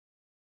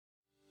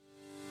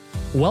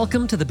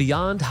Welcome to the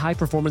Beyond High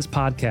Performance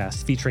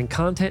podcast, featuring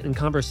content and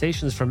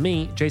conversations from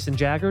me, Jason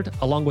Jaggard,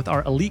 along with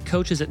our elite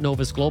coaches at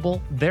Novus Global,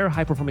 their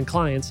high-performing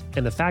clients,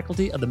 and the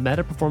faculty of the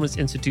Meta Performance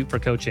Institute for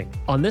Coaching.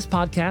 On this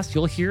podcast,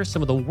 you'll hear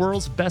some of the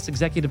world's best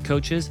executive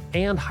coaches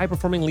and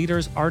high-performing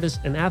leaders, artists,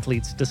 and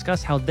athletes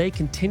discuss how they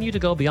continue to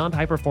go beyond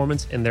high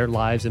performance in their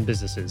lives and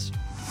businesses.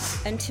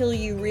 Until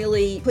you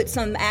really put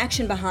some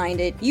action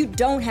behind it, you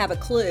don't have a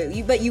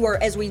clue. But you are,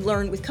 as we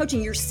learned with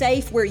coaching, you're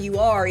safe where you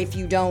are if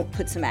you don't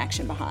put some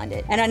action behind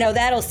it. And I know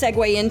that'll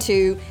segue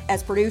into,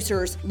 as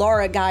producers,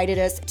 Laura guided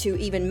us to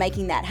even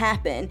making that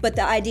happen. But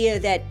the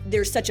idea that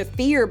there's such a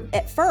fear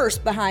at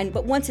first behind,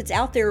 but once it's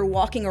out there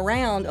walking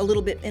around a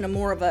little bit in a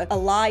more of a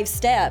live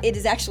step, it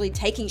is actually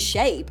taking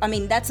shape. I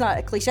mean, that's not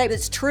a cliche, but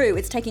it's true.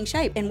 It's taking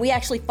shape. And we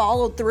actually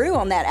followed through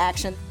on that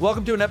action.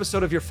 Welcome to an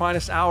episode of Your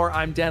Finest Hour.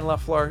 I'm Dan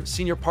Leffler,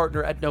 Senior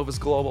Partner at Novus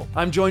Global.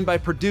 I'm joined by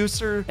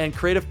producer and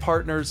creative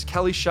partners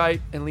Kelly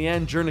Shipe and Leigh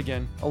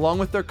Jernigan, along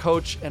with their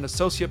coach and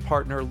associate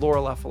partner Laura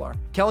Leffler.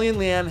 Kelly and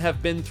Leigh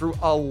have been through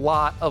a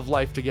lot of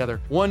life together.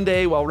 One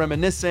day, while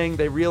reminiscing,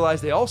 they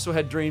realized they also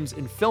had dreams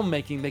in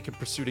filmmaking they could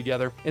pursue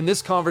together. In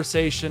this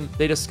conversation,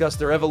 they discussed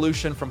their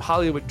evolution from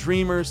Hollywood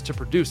dreamers to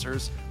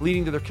producers,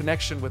 leading to their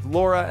connection with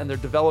Laura and their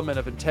development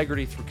of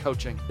integrity through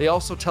coaching. They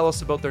also tell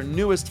us about their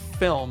newest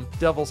film,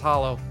 Devil's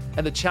Hollow,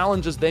 and the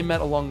challenges they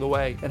met along the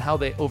way and how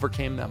they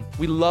overcame them.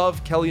 We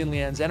love Kelly and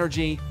Leigh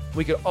energy.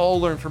 We could all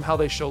learn from how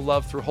they show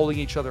love through holding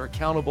each other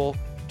accountable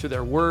to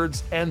their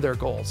words and their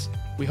goals.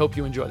 We hope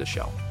you enjoy the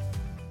show.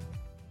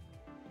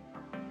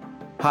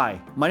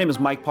 Hi, my name is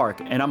Mike Park,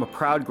 and I'm a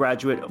proud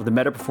graduate of the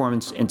Meta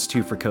Performance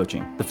Institute for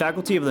Coaching. The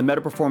faculty of the Meta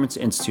Performance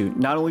Institute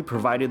not only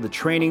provided the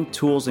training,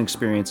 tools, and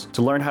experience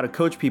to learn how to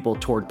coach people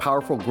toward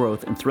powerful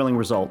growth and thrilling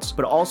results,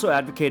 but also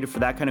advocated for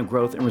that kind of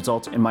growth and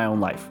results in my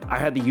own life. I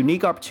had the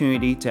unique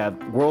opportunity to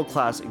have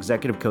world-class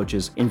executive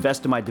coaches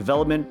invest in my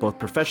development both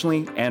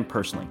professionally and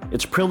personally.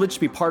 It's a privilege to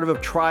be part of a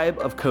tribe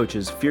of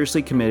coaches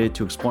fiercely committed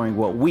to exploring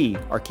what we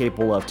are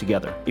capable of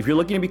together. If you're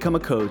looking to become a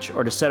coach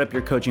or to set up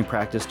your coaching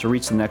practice to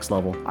reach the next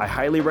level, I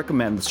highly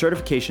recommend the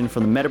certification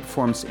from the Meta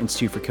Performance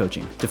Institute for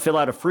Coaching. To fill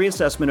out a free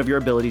assessment of your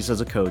abilities as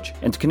a coach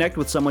and to connect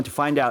with someone to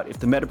find out if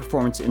the Meta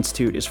Performance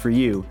Institute is for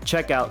you,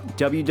 check out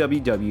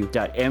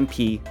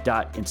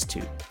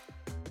www.mp.institute.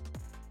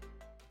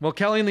 Well,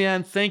 Kelly and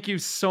Leigh, thank you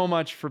so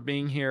much for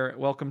being here.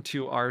 Welcome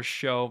to our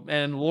show.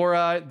 And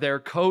Laura, their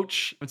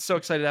coach, I'm so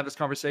excited to have this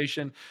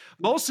conversation,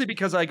 mostly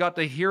because I got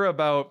to hear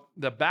about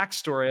the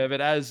backstory of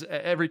it. As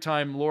every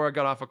time Laura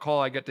got off a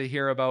call, I get to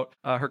hear about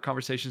her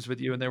conversations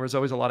with you, and there was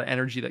always a lot of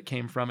energy that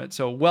came from it.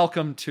 So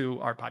welcome to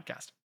our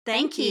podcast.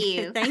 Thank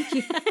you. Thank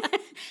you.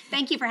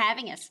 Thank you for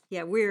having us.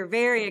 Yeah, we're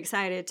very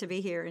excited to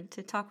be here and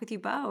to talk with you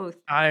both.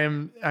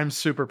 I'm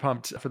super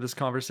pumped for this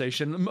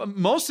conversation,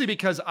 mostly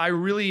because I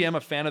really am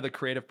a fan of the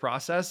creative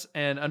process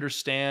and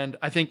understand.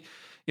 I think,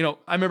 I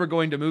remember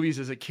going to movies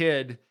as a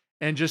kid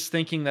and just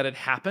thinking that it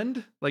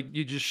happened. Like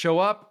you just show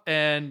up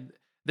and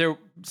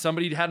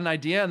somebody had an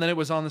idea and then it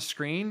was on the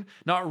screen,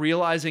 not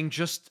realizing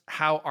just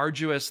how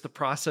arduous the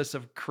process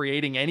of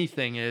creating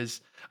anything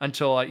is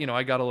until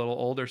I got a little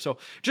older. So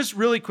just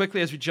really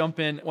quickly as we jump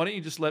in, why don't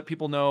you just let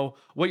people know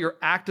what you're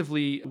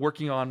actively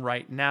working on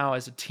right now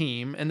as a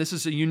team? And this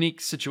is a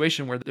unique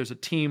situation where there's a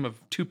team of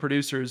two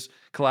producers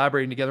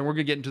collaborating together. We're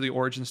going to get into the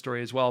origin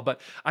story as well, but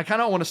I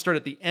kind of want to start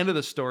at the end of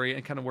the story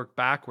and kind of work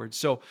backwards.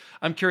 So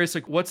I'm curious,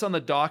 what's on the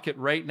docket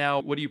right now?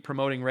 What are you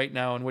promoting right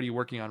now? And what are you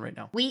working on right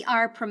now? We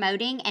are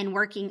promoting and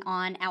working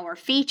on our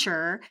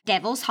feature,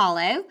 Devil's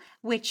Hollow,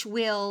 which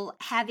will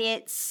have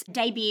its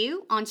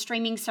debut on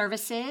streaming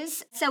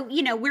services. So,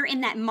 we're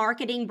in that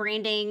marketing,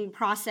 branding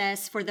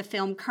process for the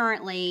film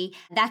currently.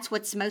 That's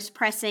what's most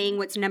pressing,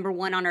 what's number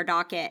one on our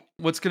docket.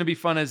 What's going to be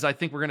fun is I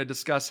think we're going to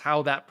discuss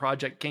how that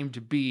project came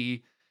to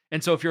be.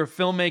 And so if you're a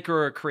filmmaker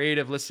or a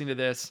creative listening to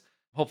this,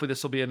 hopefully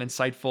this will be an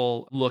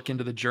insightful look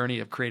into the journey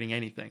of creating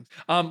anything.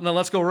 Now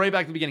let's go right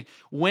back to the beginning.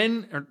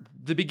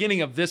 The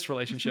beginning of this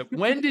relationship,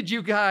 when did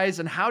you guys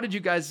and how did you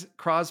guys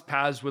cross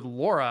paths with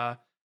Laura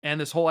and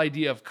this whole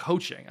idea of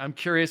coaching? I'm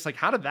curious,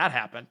 how did that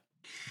happen?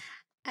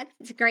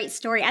 It's a great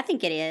story. I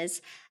think it is.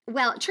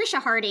 Well,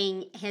 Trisha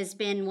Harding has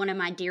been one of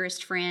my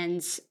dearest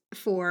friends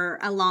for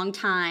a long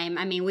time.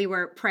 I mean, we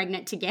were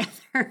pregnant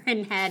together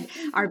and had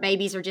our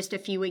babies are just a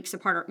few weeks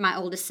apart, my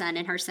oldest son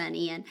and her son,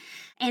 Ian.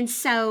 And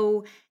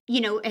so,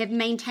 have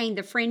maintained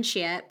the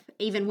friendship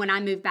even when I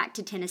moved back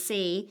to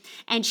Tennessee.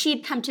 And she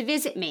had come to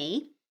visit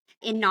me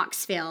in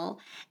Knoxville.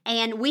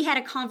 And we had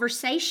a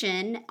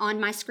conversation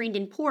on my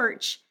screened-in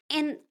porch.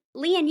 And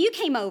Leigh, you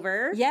came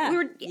over.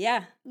 Yeah.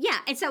 Yeah.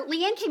 And so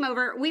Leigh came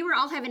over. We were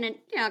all having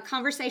a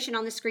conversation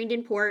on the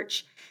screened-in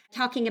porch,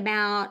 talking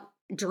about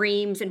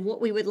dreams and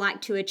what we would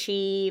like to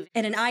achieve.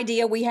 And an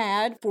idea we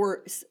had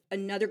for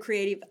another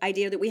creative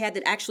idea that we had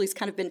that actually has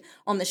kind of been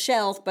on the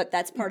shelf, but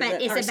that's part of our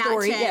story. But it's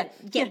about to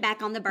get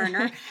back on the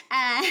burner.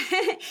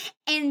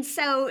 And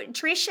so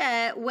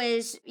Trisha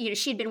was,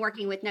 she'd been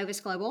working with Novus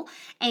Global,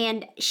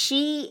 and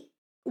she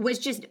was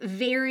just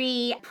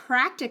very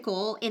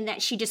practical in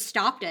that she just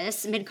stopped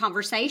us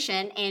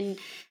mid-conversation and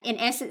in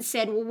essence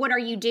said, well, what are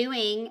you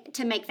doing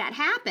to make that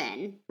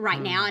happen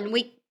right now? And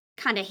we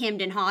kind of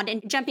hemmed and hawed,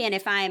 and jump in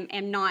if I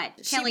am not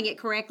telling it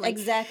correctly.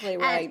 Exactly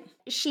right.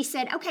 She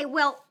said, okay,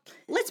 well,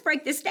 let's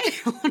break this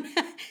down.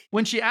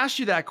 When she asked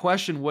you that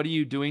question, what are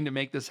you doing to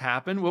make this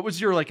happen? What was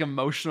your like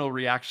emotional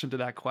reaction to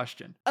that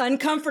question?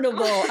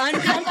 Uncomfortable.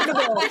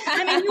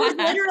 I mean, you was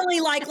literally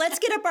like, let's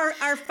get up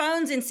our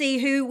phones and see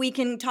who we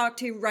can talk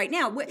to right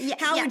now.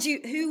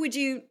 Who would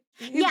you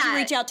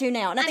reach out to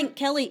now? And I think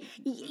Kelly.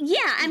 Yeah,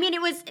 I mean,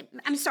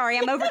 I'm sorry,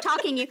 I'm over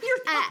talking you.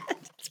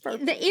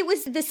 It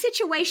was the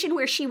situation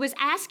where she was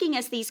asking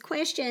us these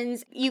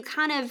questions. You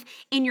kind of,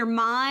 in your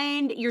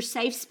mind, your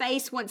safe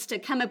space wants to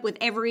come up with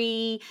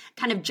every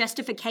kind of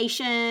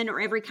justification or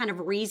every kind of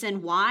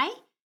reason why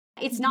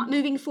it's not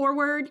moving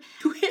forward,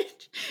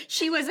 which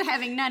she wasn't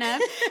having none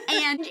of.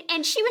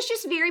 And she was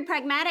just very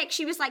pragmatic.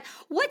 She was like,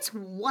 what's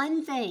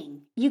one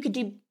thing you could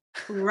do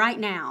right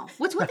now?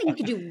 What's one thing you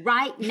could do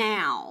right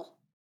now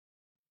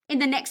in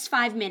the next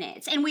 5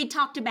 minutes? And we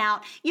talked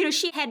about,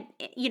 she had,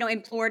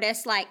 implored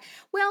us like,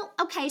 well,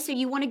 okay, so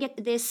you want to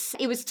get this,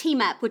 it was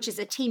Team Up, which is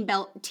a team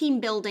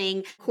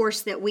building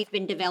course that we've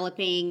been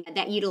developing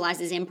that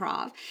utilizes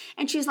improv.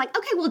 And she was like,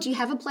 okay, well, do you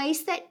have a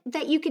place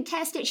that you could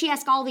test it? She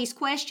asked all these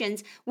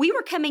questions. We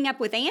were coming up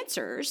with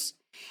answers.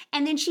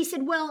 And then she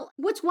said, well,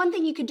 what's one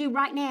thing you could do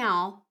right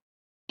now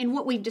in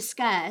what we've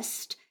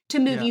discussed to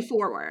move you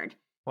forward?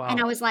 Wow.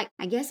 And I was like,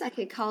 I guess I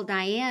could call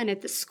Diane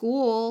at the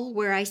school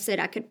where I said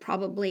I could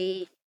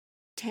probably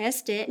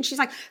test it. And she's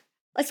like,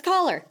 let's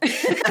call her.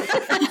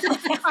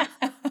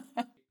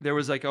 There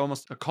was like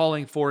almost a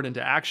calling forward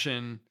into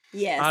action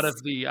out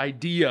of the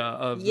idea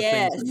of the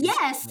things.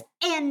 Yes.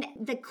 And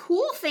the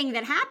cool thing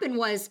that happened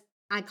was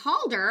I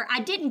called her. I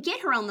didn't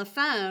get her on the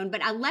phone,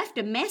 but I left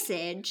a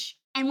message.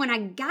 And when I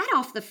got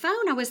off the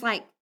phone, I was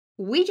like,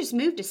 we just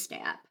moved a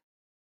step.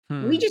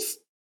 We just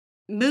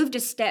moved a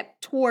step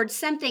towards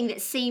something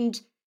that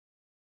seemed,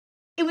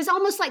 it was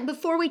almost like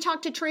before we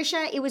talked to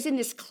Trisha, it was in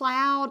this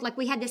cloud, like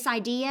we had this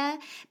idea,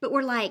 but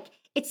we're like,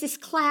 it's this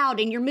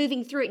cloud and you're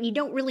moving through it and you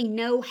don't really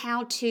know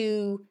how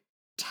to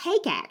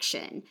take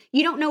action.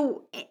 You don't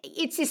know,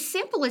 it's as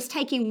simple as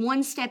taking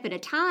one step at a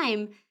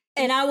time.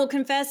 And I will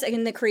confess,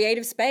 in the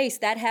creative space,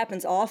 that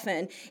happens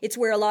often. It's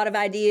where a lot of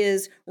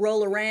ideas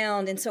roll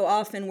around, and so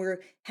often we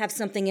have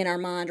something in our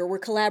mind, or we're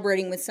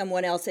collaborating with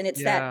someone else, and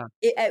it's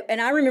and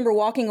I remember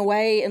walking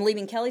away and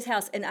leaving Kelly's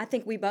house, and I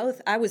think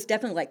I was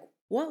definitely like,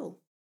 whoa,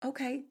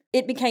 okay.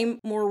 It became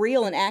more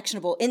real and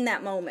actionable in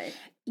that moment.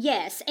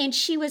 Yes, and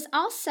she was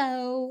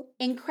also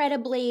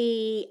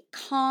incredibly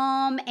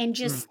calm and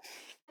just,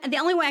 the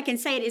only way I can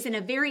say it is in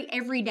a very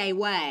everyday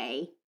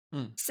way,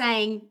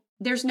 saying,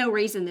 there's no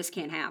reason this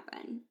can't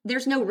happen.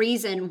 There's no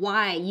reason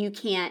why you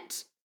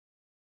can't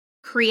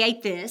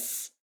create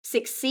this,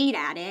 succeed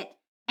at it,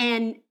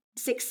 and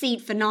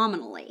succeed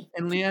phenomenally.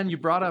 And Leanne, you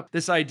brought up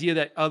this idea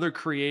that other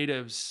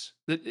creatives,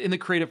 that in the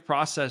creative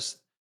process,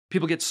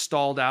 people get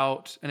stalled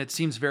out, and it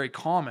seems very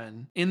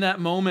common. In that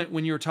moment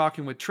when you were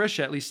talking with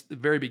Trisha, at least the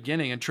very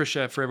beginning, and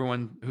Trisha, for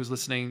everyone who's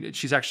listening,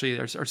 she's actually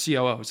our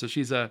COO. So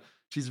she's on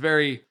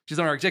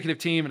our executive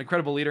team, an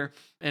incredible leader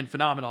and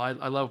phenomenal.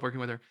 I love working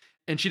with her.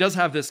 And she does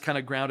have this kind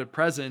of grounded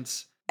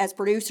presence. As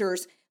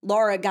producers,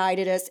 Laura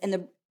guided us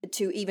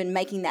to even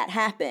making that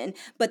happen.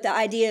 But the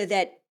idea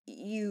that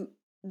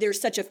there's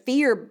such a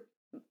fear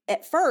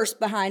at first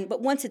behind,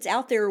 but once it's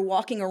out there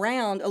walking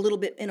around a little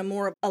bit in a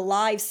more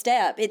alive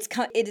step, it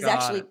is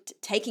actually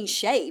taking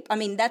shape. I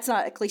mean, that's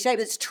not a cliche,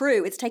 but it's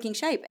true. It's taking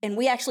shape. And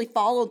we actually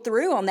followed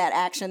through on that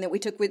action that we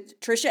took with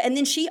Trisha. And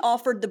then she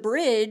offered the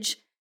bridge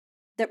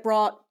that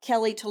brought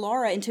Kelly to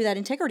Laura into that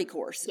integrity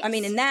course. Yes. I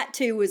mean, and that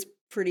too was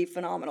pretty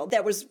phenomenal.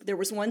 There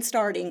was one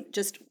starting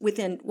just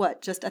within I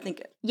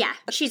think. Yeah.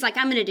 She's like,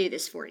 I'm going to do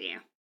this for you.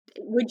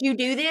 Would you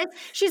do this?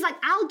 She's like,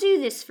 I'll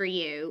do this for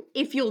you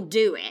if you'll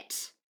do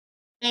it.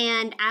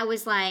 And I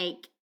was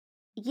like,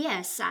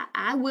 yes,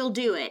 I will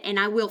do it. And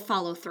I will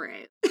follow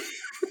through.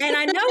 And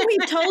I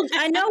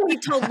know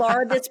we've told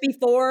Laura this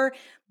before,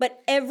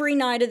 but every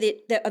night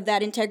of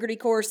that integrity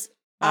course,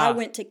 I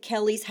went to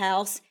Kelly's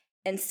house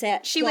and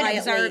sat She would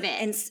observe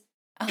it. And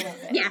I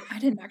love it. Yeah. I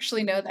didn't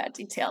actually know that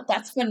detail.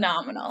 That's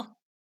phenomenal.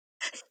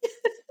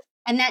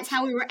 And that's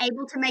how we were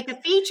able to make a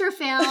feature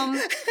film,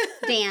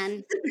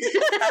 Dan.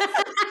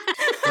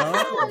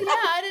 Oh, yeah.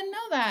 I didn't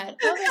know that.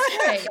 Oh,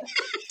 that's great.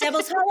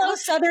 Devil's Hollow,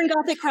 Southern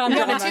Gothic crime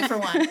drama. 2 for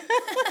 1.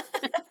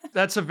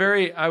 That's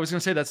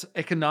that's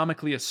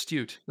economically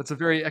astute. That's a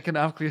very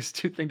economically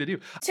astute thing to do.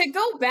 To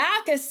go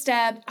back a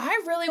step,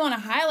 I really want to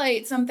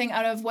highlight something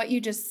out of what you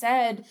just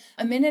said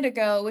a minute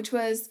ago, which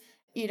was,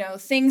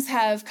 things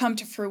have come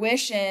to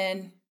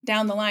fruition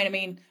down the line. I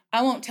mean,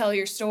 I won't tell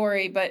your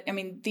story, but I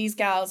mean, these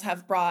gals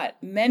have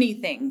brought many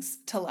things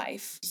to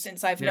life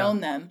since I've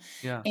known them.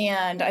 Yeah.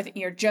 And I think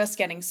you're just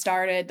getting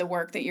started. The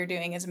work that you're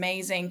doing is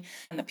amazing.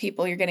 And the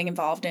people you're getting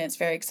involved in, it's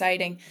very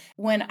exciting.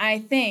 When I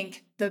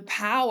think the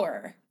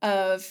power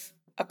of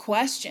a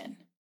question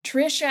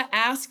Trisha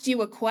asked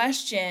you a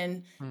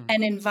question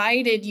and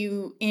invited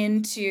you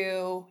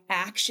into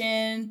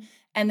action,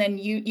 and then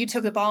you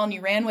took the ball and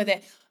you ran with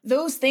it.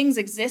 Those things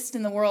exist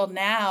in the world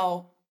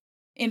now,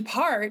 in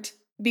part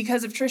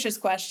because of Trisha's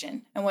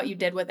question and what you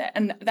did with it.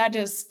 And that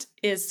just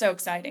is so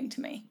exciting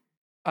to me.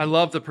 I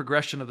love the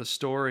progression of the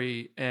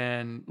story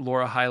and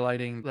Laura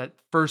highlighting that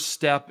first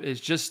step is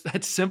just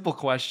that simple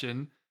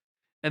question.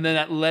 And then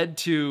that led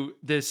to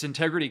this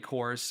integrity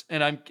course.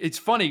 And it's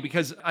funny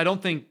because I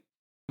don't think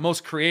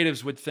most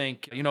creatives would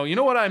think, you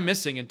know what I'm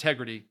missing?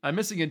 Integrity. I'm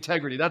missing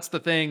integrity. That's the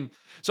thing.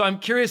 So I'm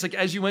curious, like,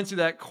 as you went through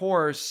that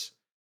course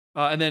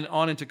and then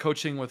on into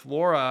coaching with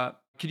Laura,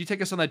 could you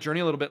take us on that journey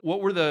a little bit?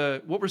 What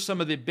were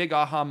some of the big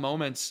aha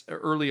moments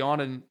early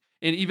on and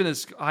even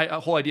this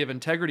whole idea of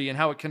integrity and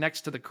how it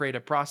connects to the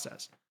creative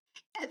process?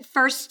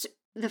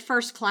 The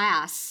first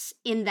class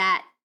in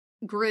that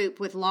group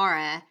with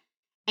Laura,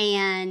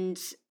 and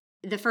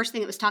the first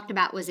thing that was talked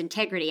about was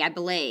integrity, I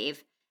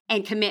believe,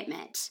 and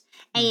commitment,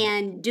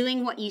 and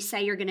doing what you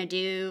say you're going to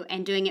do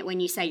and doing it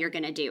when you say you're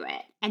going to do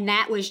it. And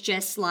that was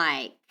just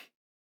like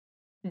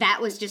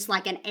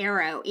an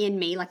arrow in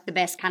me, like the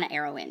best kind of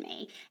arrow in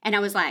me. And I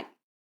was like,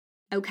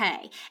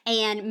 okay.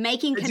 And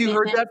making Have commitment. you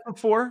heard that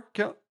before,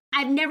 Kel?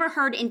 I've never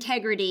heard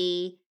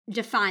integrity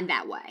defined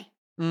that way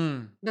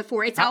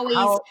before. It's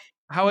always.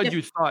 How had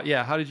you thought?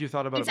 Yeah. How did you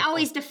thought about it? It's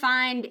always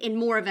defined in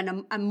more of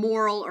a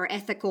moral or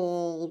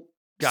ethical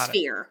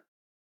sphere,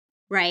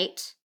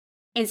 right?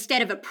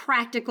 Instead of a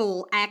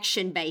practical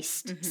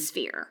action-based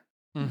sphere.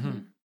 Mm-hmm.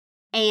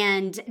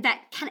 And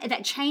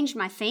that changed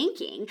my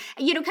thinking,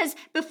 because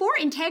before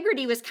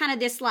integrity was kind of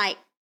this like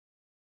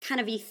kind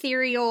of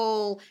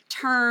ethereal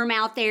term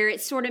out there.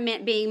 It sort of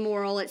meant being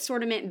moral. It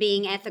sort of meant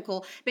being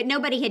ethical, but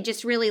nobody had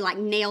just really like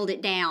nailed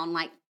it down,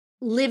 like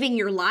living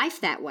your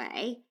life that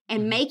way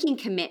and making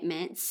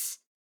commitments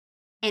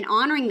and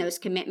honoring those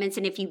commitments.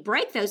 And if you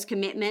break those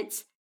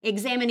commitments,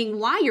 examining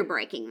why you're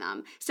breaking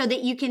them so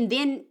that you can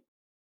then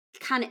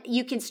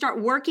you can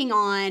start working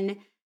on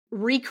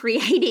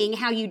recreating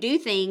how you do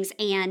things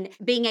and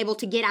being able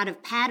to get out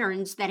of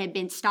patterns that have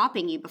been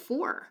stopping you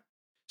before.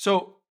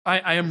 So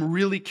I am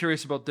really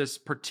curious about this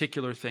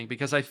particular thing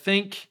because I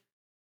think,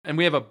 and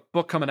we have a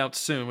book coming out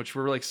soon, which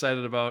we're really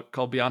excited about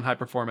called Beyond High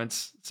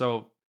Performance.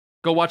 So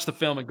go watch the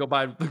film and go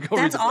read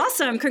That's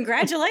awesome.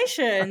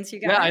 Congratulations, you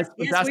guys.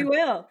 Yeah, yes, we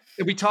will.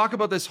 We talk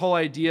about this whole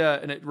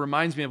idea, and it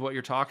reminds me of what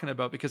you're talking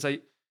about because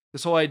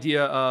this whole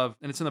idea of,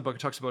 and it's in the book,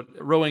 it talks about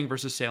rowing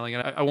versus sailing.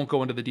 And I won't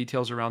go into the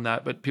details around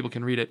that, but people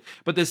can read it.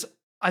 But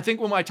I think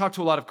when I talk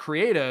to a lot of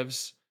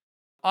creatives,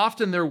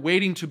 often they're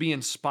waiting to be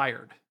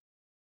inspired.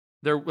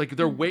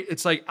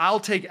 It's like,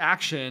 I'll take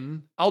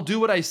action. I'll do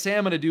what I say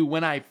I'm going to do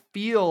when I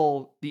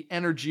feel the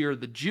energy or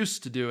the juice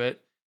to do it.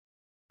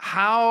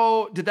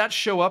 How did that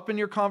show up in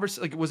your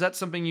conversation? Like, was that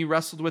something you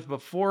wrestled with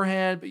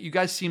beforehand? But you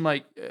guys seem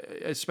like,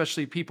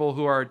 especially people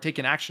who are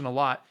taking action a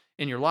lot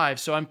in your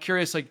lives. So I'm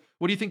curious, like,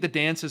 what do you think the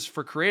dance is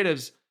for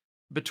creatives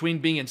between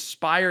being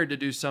inspired to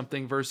do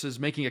something versus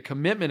making a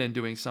commitment in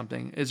doing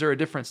something? Is there a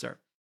difference there?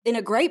 In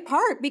a great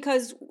part,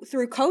 because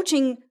through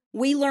coaching,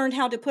 we learned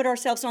how to put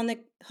ourselves on the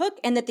hook,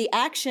 and that the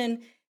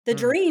action, the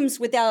dreams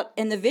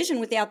and the vision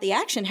without the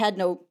action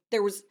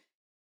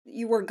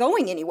you weren't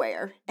going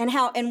anywhere,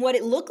 and what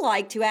it looked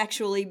like to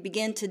actually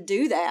begin to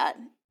do that.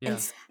 Yeah.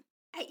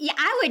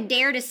 I would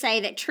dare to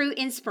say that true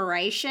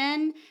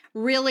inspiration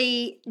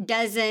really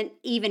doesn't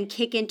even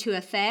kick into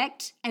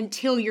effect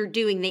until you're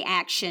doing the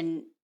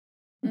action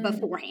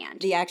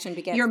beforehand. The action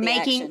begins. You're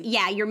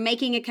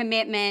making a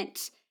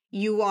commitment.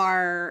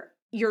 You're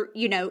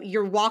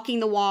walking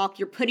the walk,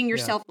 you're putting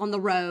yourself on the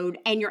road,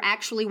 and you're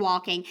actually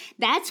walking.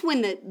 That's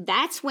when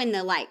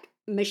the like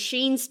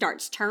machine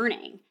starts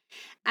turning.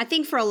 I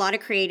think for a lot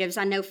of creatives,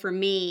 I know for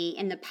me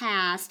in the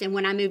past, and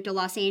when I moved to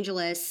Los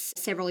Angeles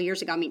several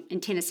years ago, I mean, in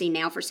Tennessee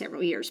now for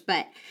several years,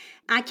 but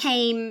I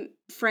came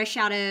fresh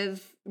out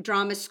of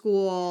drama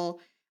school,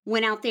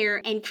 went out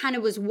there and kind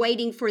of was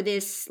waiting for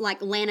this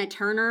like Lana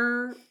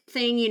Turner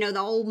thing, the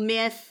old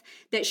myth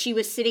that she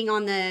was sitting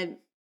on the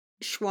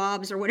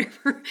Schwab's or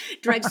whatever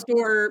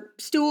drugstore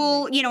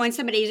stool, and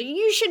somebody's,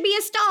 you should be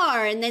a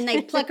star. And then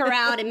they pluck her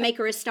out and make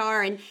her a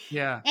star. And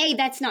hey,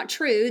 that's not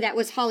true. That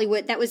was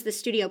Hollywood. That was the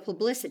studio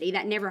publicity.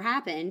 That never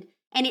happened.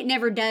 And it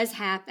never does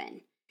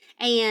happen.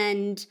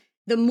 And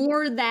the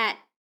more that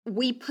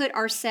we put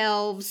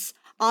ourselves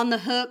on the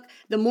hook,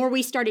 the more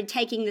we started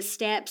taking the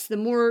steps, the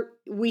more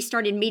we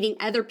started meeting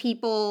other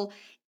people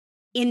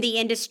in the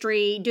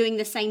industry doing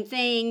the same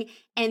thing.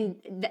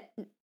 And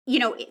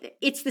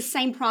it's the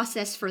same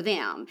process for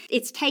them.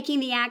 It's taking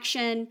the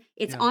action,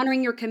 it's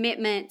honoring your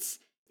commitments,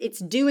 it's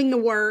doing the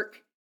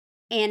work,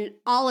 and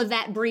all of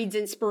that breeds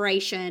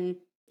inspiration.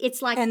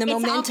 It's like it's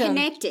momentum. All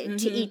connected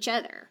to each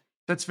other.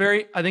 I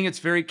think it's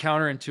very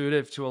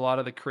counterintuitive to a lot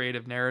of the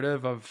creative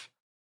narrative of,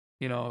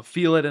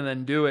 feel it and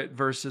then do it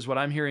versus what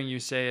I'm hearing you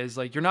say is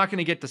like, you're not going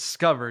to get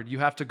discovered. You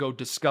have to go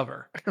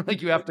discover.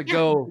 Like you have to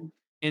go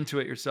into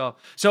it yourself.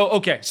 So,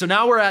 okay. So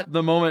now we're at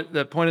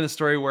the point in the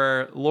story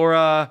where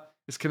Laura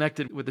is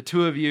connected with the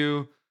two of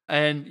you.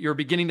 and you're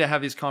beginning to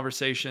have these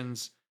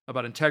conversations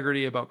about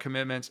integrity, about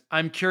commitments.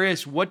 I'm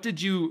curious, what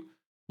did you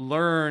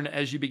learn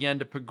as you began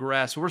to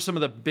progress? What were some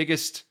of the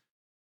biggest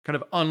kind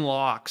of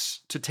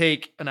unlocks to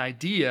take an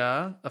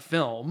idea, a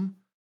film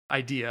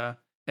idea,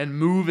 and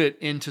move it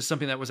into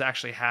something that was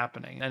actually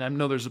happening? And I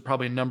know there's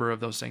probably a number of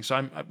those things.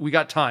 So we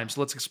got time,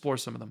 so let's explore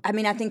some of them. I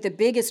mean, I think the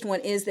biggest one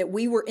is that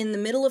we were in the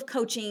middle of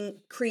coaching,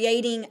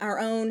 creating our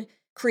own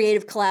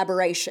creative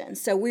collaboration.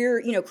 So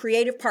we're,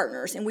 creative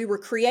partners, and we were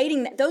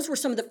creating, those were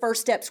some of the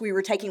first steps we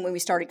were taking when we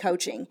started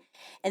coaching.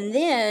 And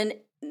then,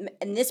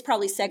 and this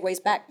probably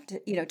segues back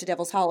to, to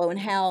Devil's Hollow, and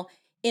how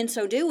in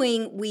so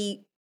doing,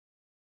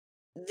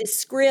 the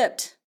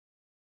script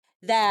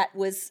that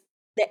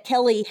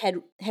Kelly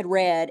had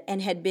read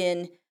and had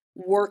been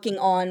working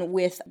on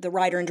with the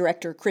writer and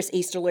director, Chris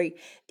Easterly,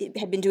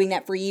 had been doing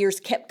that for years,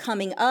 kept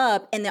coming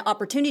up, and the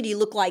opportunity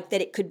looked like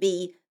that it could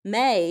be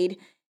made,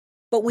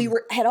 but we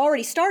had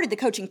already started the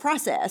coaching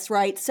process,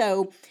 right?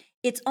 So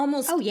it's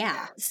almost... Oh,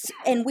 yeah.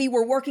 And we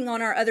were working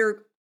on our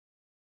other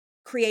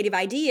creative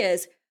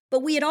ideas,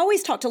 but we had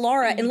always talked to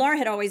Laura, and Laura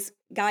had always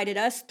guided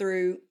us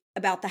through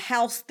about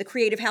the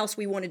creative house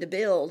we wanted to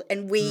build.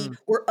 And we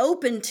were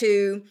open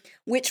to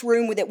which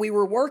room that we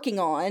were working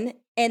on.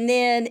 And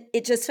then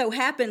it just so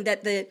happened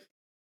that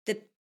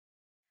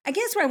I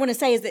guess what I want to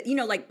say is that,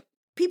 like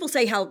people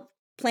say how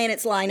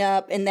planets line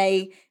up, and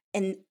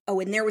and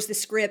there was the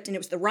script, and it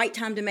was the right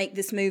time to make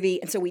this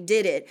movie. And so we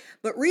did it.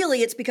 But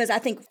really it's because I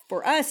think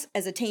for us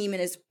as a team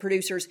and as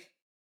producers,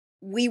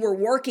 we were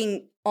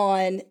working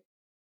on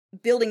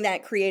building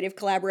that creative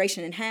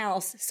collaboration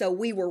in-house. So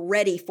we were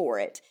ready for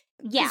it.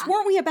 Yeah.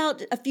 Weren't we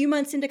about a few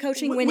months into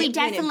coaching? We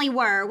definitely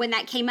were when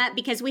that came up,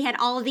 because we had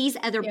all of these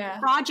other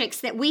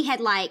projects that we had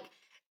like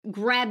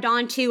grabbed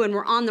onto and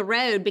were on the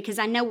road. Because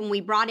I know when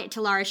we brought it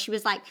to Laura, she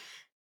was like,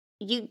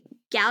 you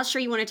gals,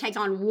 sure you want to take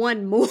on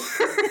one more?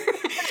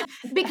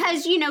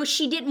 Because,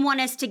 she didn't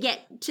want us to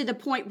get to the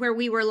point where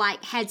we were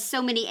like, had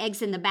so many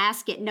eggs in the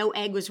basket, no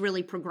egg was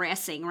really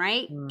progressing,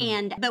 right?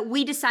 But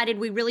we decided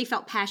we really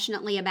felt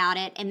passionately about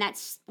it, and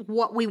that's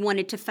what we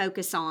wanted to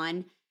focus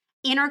on.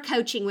 In our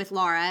coaching with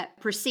Laura,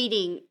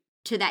 proceeding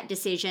to that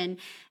decision,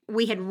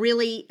 we had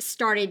really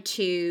started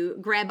to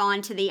grab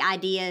onto the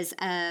ideas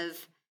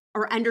of,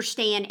 or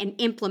understand and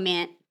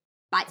implement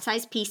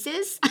bite-sized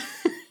pieces.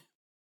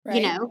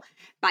 Right.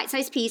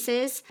 Bite-sized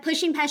pieces,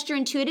 pushing past your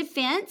intuitive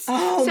fence.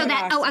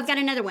 I've got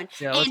another one.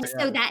 Yeah,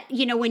 that,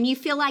 when you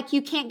feel like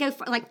you can't go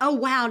for, like, oh,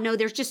 wow, no,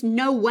 there's just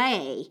no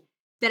way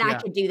that I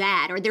could do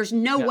that, or there's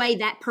no way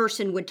that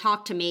person would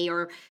talk to me,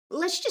 or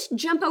let's just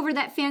jump over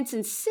that fence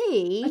and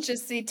see. Let's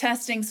just see,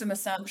 testing some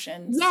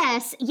assumptions.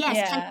 Yes,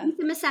 testing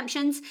some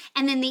assumptions.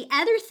 And then the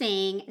other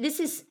thing,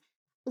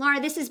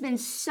 Laura, this has been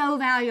so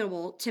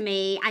valuable to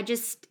me.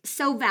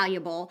 So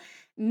valuable,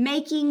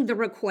 making the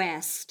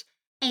request.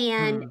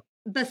 And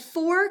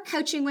before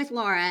coaching with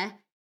Laura,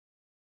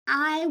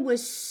 I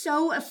was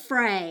so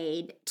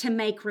afraid to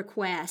make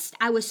requests.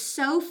 I was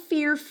so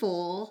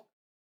fearful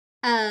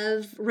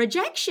of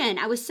rejection.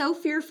 I was so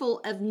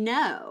fearful of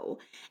no.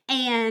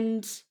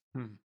 And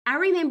I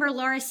remember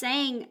Laura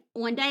saying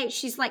one day,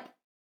 she's like,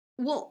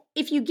 well,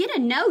 if you get a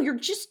no,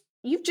 you've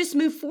just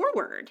moved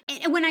forward.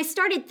 And when I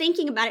started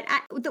thinking about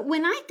it,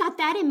 when I got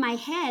that in my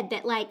head,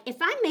 that like, if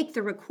I make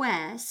the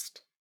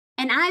request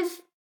and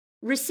I've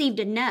received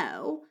a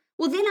no,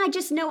 well, then I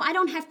just know I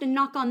don't have to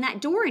knock on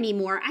that door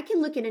anymore. I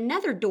can look at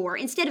another door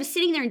instead of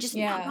sitting there and just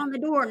knock on the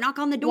door.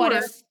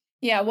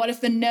 What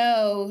if the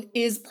no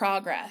is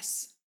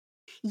progress?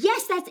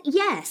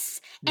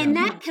 Yes. And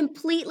that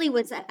completely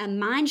was a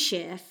mind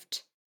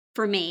shift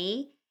for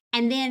me.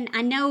 And then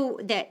I know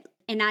that,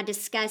 and I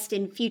discussed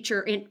in past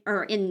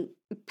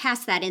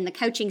that in the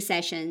coaching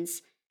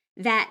sessions,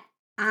 that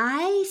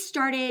I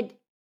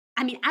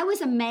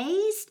was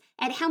amazed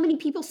at how many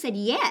people said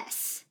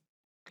yes.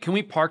 Can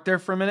we park there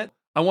for a minute?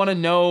 I want to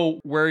know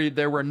where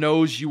there were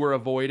no's you were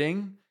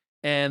avoiding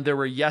and there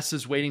were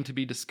yeses waiting to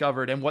be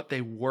discovered, and what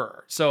they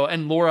were. So,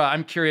 and Laura,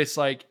 I'm curious,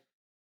 like,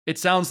 it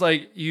sounds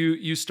like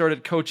you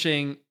started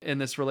coaching in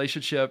this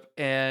relationship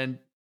and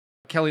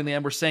Kelly and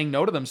Leanne were saying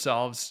no to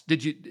themselves.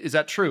 Is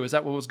that true? Is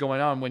that what was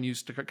going on when you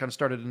kind of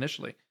started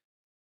initially?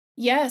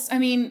 Yes. I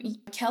mean,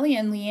 Kelly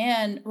and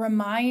Leanne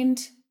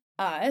remind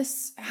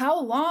us,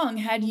 how long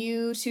had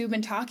you two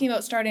been talking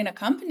about starting a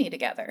company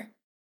together?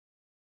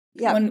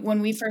 Yeah.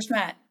 When we first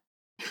met?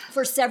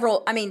 For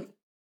several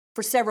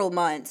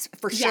months,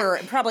 for sure.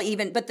 And probably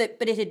even, but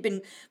it had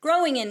been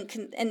growing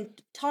and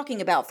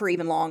talking about for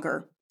even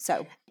longer.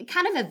 So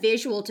kind of a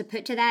visual to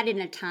put to that in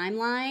a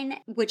timeline,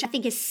 which I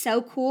think is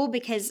so cool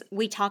because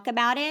we talk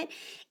about it,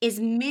 is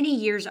many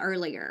years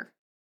earlier.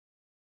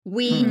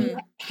 We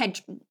had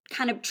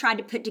kind of tried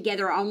to put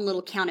together our own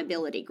little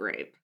accountability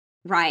group,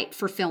 right,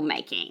 for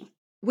filmmaking,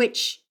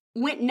 which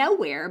went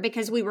nowhere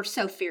because we were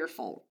so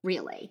fearful,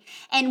 really.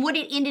 And what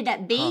it ended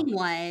up being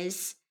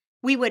was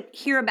we would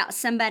hear about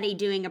somebody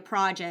doing a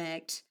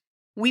project.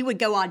 We would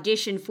go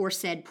audition for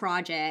said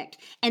project.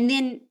 And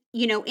then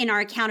in our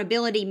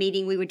accountability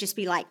meeting, we would just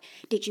be like,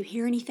 did you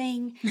hear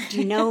anything? Do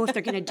you know if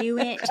they're going to do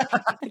it?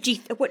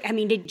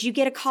 Did you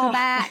get a call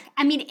back?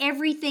 I mean,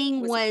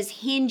 everything was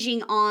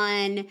hinging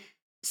on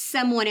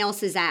someone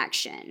else's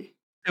action.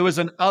 It was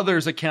an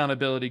others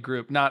accountability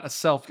group, not a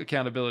self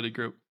accountability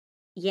group.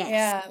 Yes.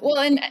 Yeah.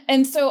 Well,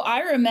 and so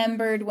I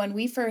remembered when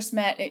we first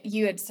met,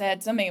 you had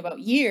said something about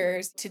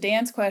years. To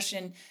Dan's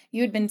question,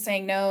 you had been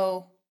saying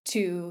no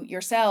to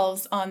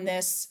yourselves on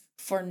this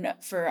for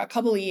a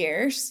couple of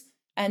years.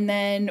 And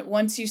then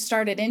once you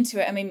started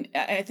into it, I mean,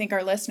 I think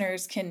our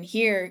listeners can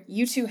hear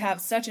you two have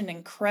such an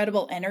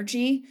incredible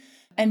energy.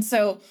 And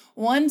so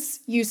once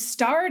you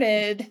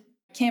started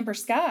Camper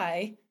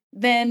Sky,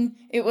 then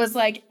it was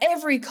like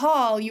every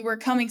call you were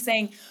coming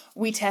saying,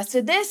 we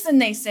tested this and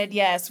they said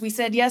yes. We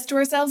said yes to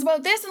ourselves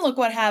about this and look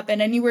what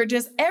happened. And you were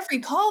just, every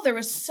call, there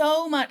was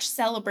so much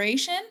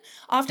celebration.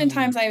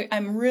 Oftentimes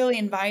I'm really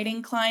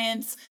inviting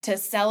clients to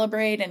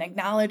celebrate and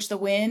acknowledge the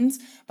wins,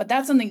 but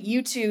that's something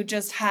you two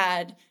just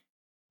had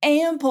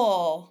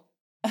ample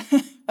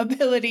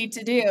ability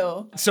to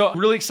do. So I'm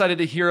really excited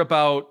to hear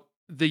about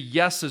the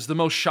yeses, the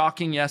most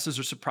shocking yeses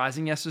or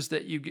surprising yeses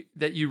that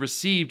you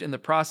received in the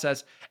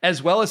process,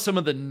 as well as some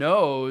of the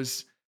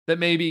no's that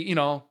maybe,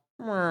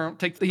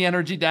 take the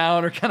energy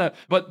down or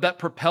but that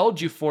propelled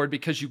you forward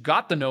because you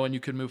got the no and you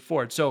could move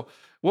forward. So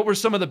what were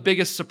some of the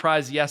biggest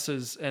surprise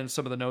yeses and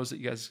some of the no's that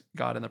you guys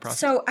got in the process?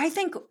 So I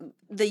think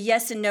the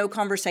yes and no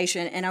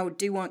conversation, and I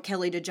do want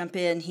Kelly to jump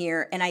in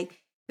here,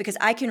 because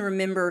I can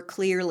remember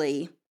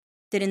clearly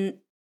that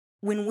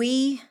when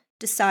we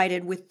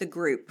decided with the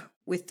group,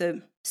 with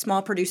the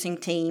small producing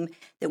team,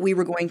 that we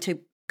were going to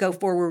go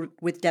forward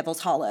with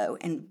Devil's Hollow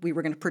and we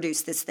were going to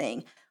produce this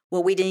thing.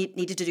 Well, we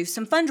needed to do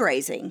some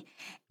fundraising.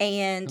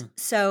 And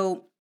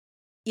so,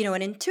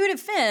 an intuitive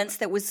fence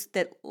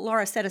that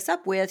Laura set us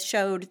up with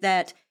showed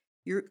that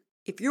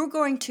if you're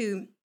going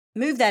to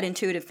move that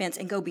intuitive fence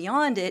and go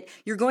beyond it,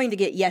 you're going to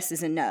get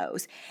yeses and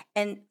nos.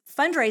 And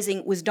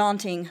fundraising was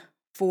daunting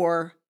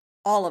for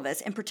all of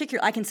us. And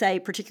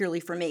particularly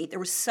for me, there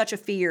was such a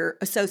fear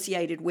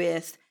associated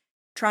with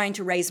trying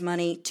to raise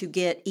money to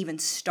get even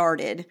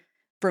started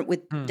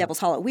with Devil's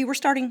Hollow. We were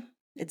starting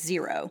at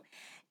zero.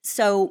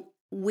 So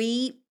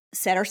we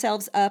set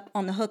ourselves up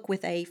on the hook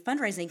with a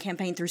fundraising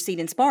campaign through Seed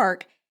and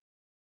Spark.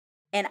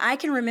 And I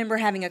can remember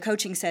having a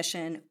coaching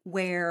session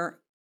where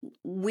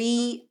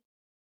we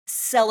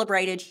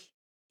celebrated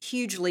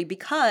hugely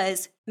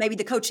because maybe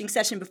the coaching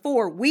session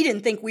before, we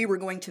didn't think we were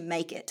going to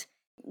make it.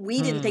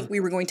 We didn't think we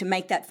were going to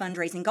make that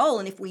fundraising goal.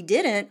 And if we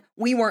didn't,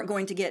 we weren't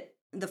going to get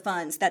the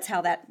funds. That's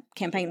how that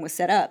campaign was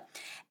set up.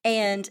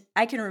 And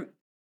I can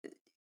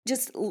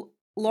just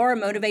Laura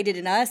motivated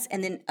in us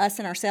and then us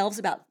and ourselves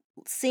about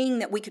seeing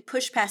that we could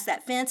push past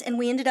that fence, and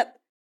we ended up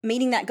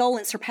meeting that goal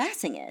and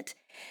surpassing it.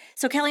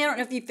 So Kelly, I don't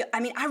know if you feel,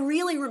 I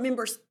really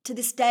remember to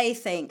this day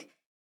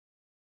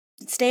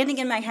standing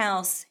in my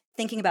house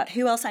thinking about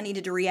who else I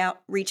needed to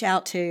reach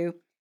out to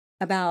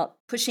about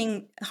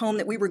pushing home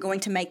that we were going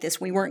to make this.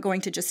 We weren't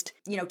going to just,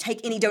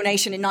 take any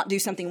donation and not do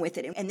something with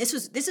it. And this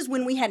is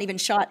when we hadn't even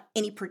shot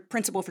any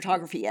principal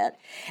photography yet.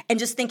 And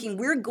just thinking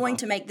we're going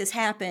to make this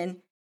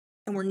happen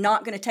and we're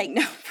not going to take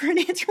no for an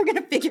answer. We're going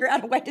to figure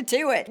out a way to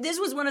do it. This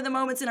was one of the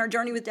moments in our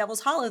journey with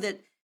Devil's Hollow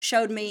that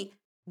showed me,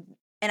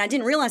 and I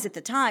didn't realize at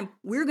the time,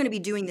 we're going to be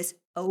doing this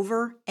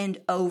over and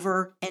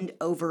over and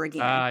over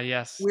again.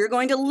 Yes. We're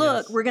going to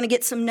look, Yes. We're going to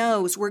get some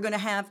no's. We're going to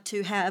have,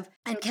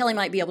 and Kelly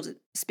might be able to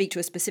speak to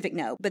a specific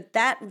no, but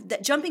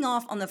that jumping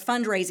off on the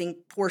fundraising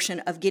portion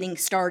of getting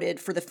started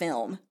for the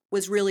film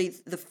was really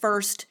the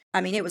first,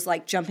 it was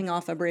like jumping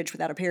off a bridge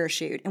without a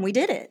parachute, and we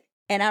did it.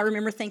 And I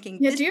remember thinking,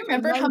 yeah, do you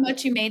remember how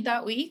much you made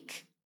that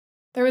week?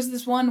 There was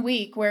this one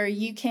week where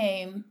you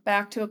came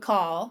back to a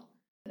call.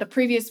 The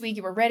previous week,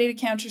 you were ready to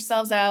count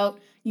yourselves out.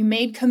 You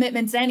made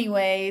commitments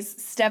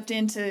anyways, stepped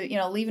into,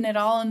 leaving it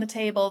all on the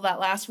table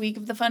that last week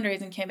of the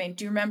fundraising campaign.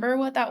 Do you remember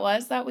what that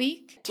was that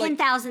week?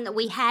 10,000 that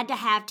we had to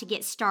have to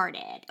get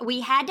started.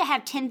 We had to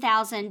have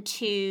 10,000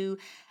 to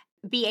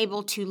be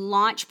able to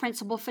launch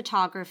principal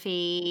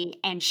photography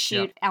and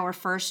shoot our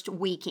first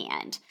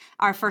weekend,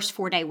 our first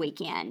 4-day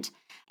weekend.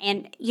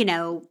 And,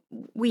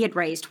 we had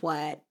raised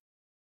what?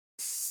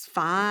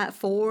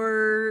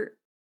 4.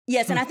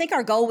 Yes, and I think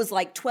our goal was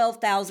like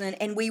 12,000,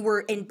 and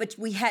but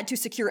we had to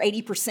secure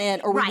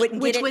 80%, or we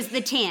wouldn't get it. Which was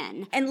the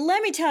 10. And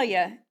let me tell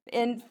you,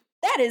 and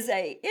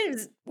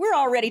we're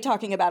already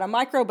talking about a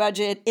micro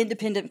budget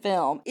independent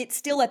film. It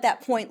still at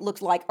that point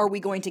looked like, are we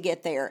going to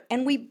get there?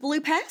 And we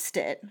blew past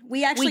it.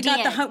 We actually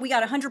got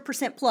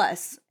 100%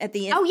 plus at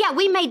the end. Oh yeah,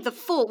 we made the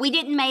full. We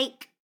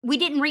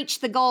didn't reach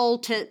the goal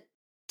to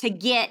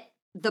get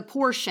the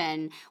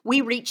portion.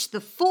 We reached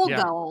the full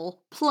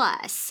goal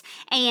plus.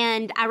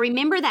 And I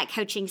remember that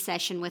coaching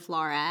session with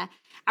Laura.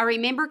 I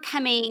remember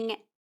coming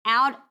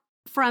out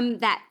from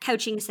that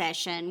coaching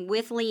session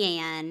with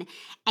Leanne,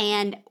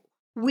 and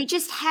we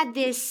just had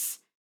this,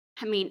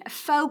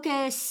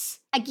 focus,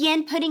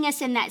 again, putting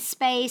us in that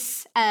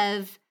space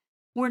of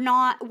I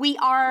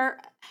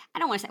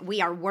don't want to say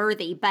we are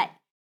worthy, but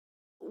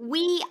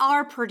we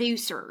are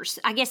producers.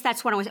 I guess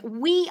that's what I was.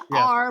 We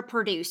are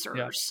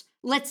producers.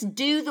 Let's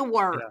do the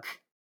work.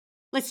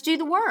 Let's do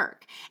the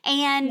work.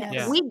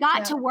 And we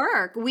got to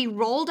work. We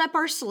rolled up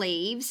our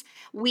sleeves.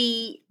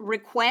 We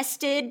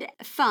requested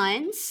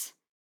funds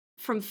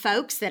from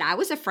folks that I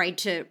was afraid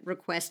to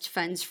request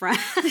funds from.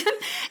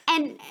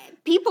 And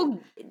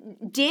people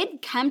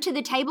did come to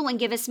the table and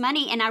give us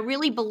money. And I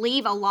really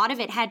believe a lot of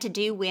it had to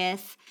do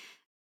with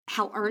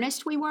how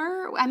earnest we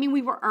were. I mean,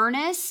 we were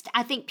earnest.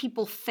 I think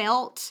people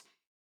felt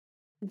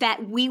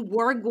that we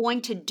were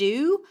going to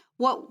do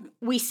what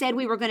we said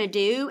we were going to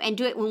do and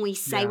do it when we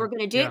say we're going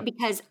to do it,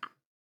 because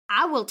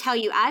I will tell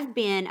you, I've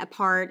been a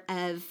part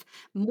of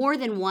more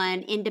than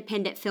one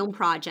independent film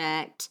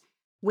project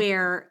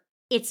where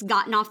it's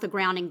gotten off the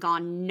ground and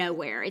gone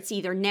nowhere. It's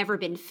either never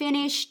been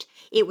finished,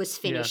 it was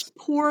finished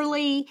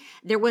poorly,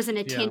 there wasn't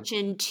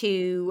attention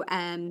to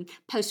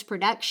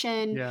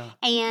post-production.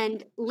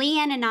 And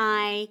Leanne and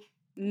I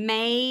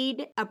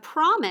made a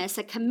promise,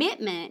 a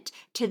commitment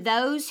to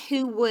those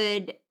who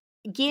would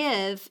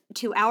give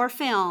to our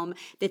film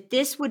that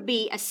this would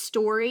be a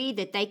story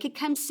that they could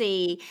come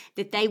see,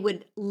 that they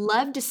would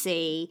love to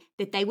see,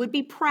 that they would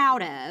be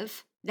proud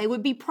of. They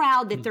would be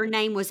proud that their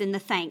name was in the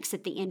thanks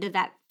at the end of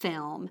that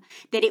film,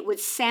 that it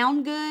would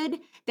sound good,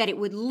 that it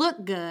would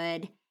look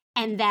good,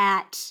 and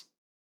that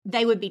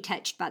they would be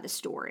touched by the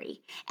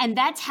story. And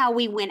that's how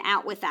we went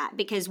out with that,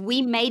 because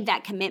we made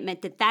that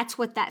commitment that that's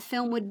what that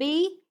film would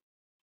be.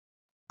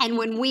 And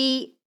when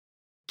we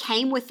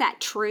came with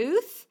that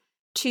truth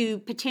to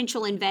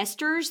potential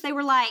investors, they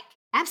were like,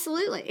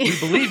 absolutely. We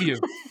believe you.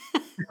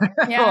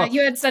 Yeah,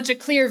 you had such a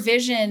clear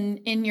vision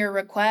in your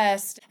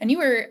request. And you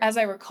were, as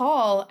I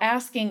recall,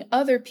 asking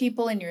other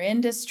people in your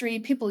industry,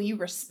 people you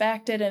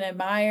respected and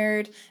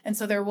admired. And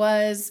so there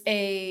was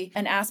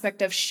an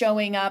aspect of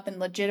showing up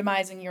and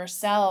legitimizing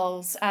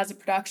yourselves as a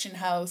production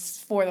house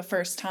for the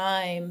first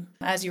time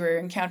as you were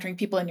encountering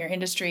people in your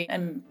industry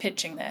and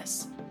pitching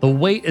this. The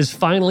wait is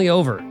finally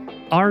over.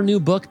 Our new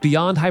book,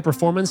 Beyond High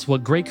Performance,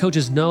 What Great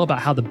Coaches Know About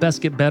How the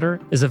Best Get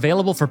Better, is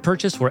available for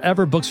purchase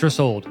wherever books are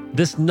sold.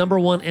 This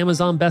 #1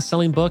 Amazon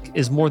best-selling book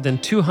is more than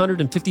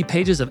 250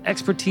 pages of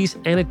expertise,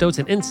 anecdotes,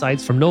 and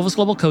insights from Novus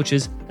Global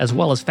coaches, as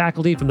well as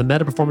faculty from the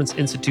Meta Performance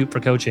Institute for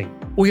Coaching.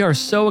 We are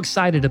so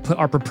excited to put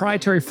our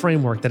proprietary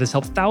framework that has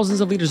helped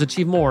thousands of leaders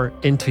achieve more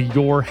into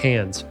your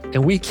hands.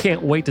 And we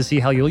can't wait to see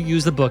how you'll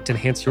use the book to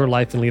enhance your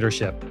life and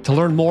leadership. To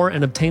learn more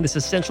and obtain this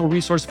essential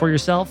resource for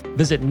yourself,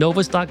 visit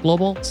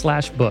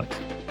novus.global/book.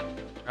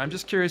 I'm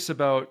just curious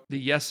about the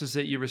yeses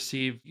that you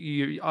received.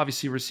 You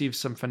obviously received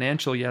some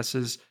financial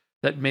yeses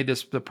that made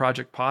the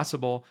project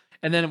possible.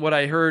 And then what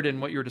I heard and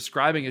what you're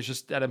describing is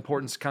just that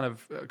importance, kind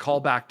of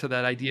call back to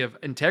that idea of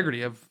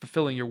integrity, of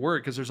fulfilling your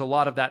word, because there's a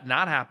lot of that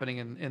not happening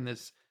in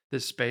this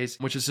space,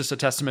 which is just a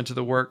testament to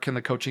the work and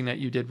the coaching that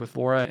you did with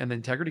Laura and the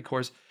integrity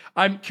course.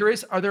 I'm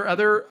curious,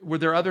 were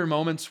there other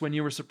moments when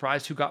you were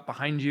surprised who got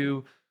behind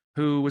you,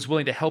 who was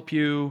willing to help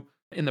you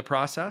in the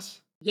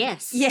process?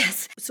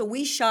 Yes. So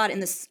we shot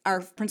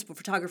our principal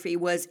photography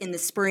was in the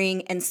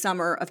spring and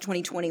summer of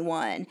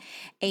 2021.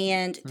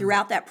 And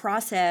throughout that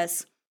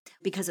process,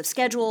 because of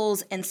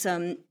schedules and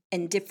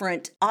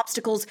different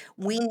obstacles,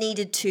 we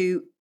needed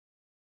to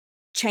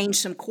change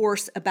some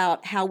course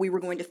about how we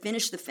were going to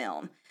finish the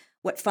film,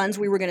 what funds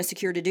we were going to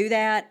secure to do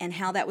that, and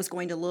how that was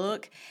going to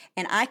look.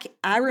 And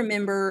I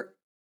remember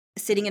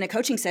sitting in a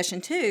coaching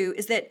session too,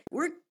 is that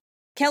we're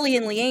Kelly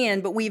and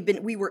Leanne, but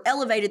we were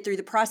elevated through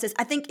the process.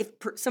 I think if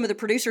some of the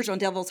producers on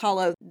Devil's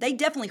Hollow, they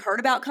definitely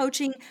heard about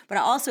coaching, but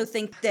I also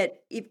think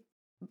that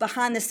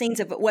behind the scenes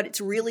of what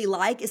it's really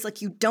like, it's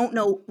like you don't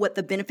know what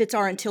the benefits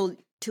are until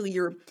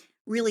you're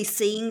really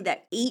seeing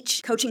that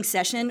each coaching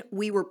session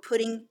we were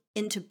putting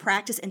into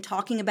practice and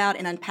talking about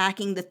and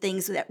unpacking the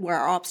things where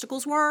our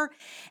obstacles were.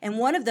 And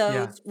one of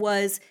those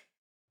was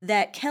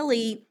that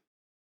Kelly,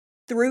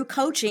 through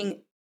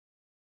coaching,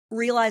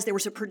 realized there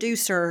was a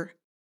producer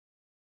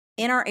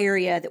in our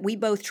area that we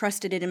both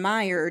trusted and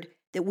admired,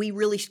 that we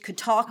really could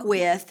talk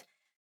with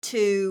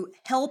to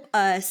help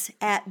us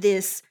at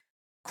this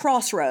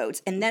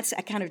crossroads. And I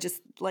kind of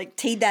just like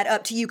teed that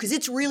up to you because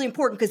it's really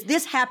important, because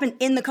this happened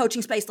in the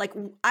coaching space. Like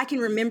I can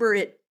remember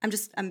it.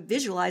 I'm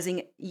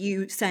visualizing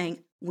you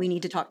saying, we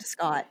need to talk to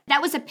Scott.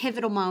 That was a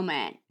pivotal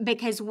moment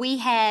because we'd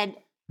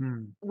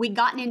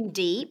gotten in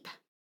deep.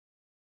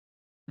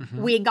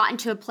 Mm-hmm. We had gotten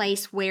to a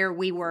place where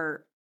we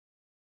were,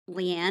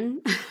 Leanne,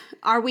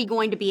 are we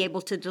going to be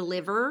able to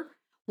deliver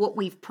what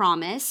we've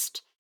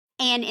promised?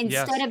 And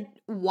instead of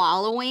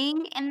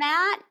wallowing in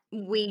that,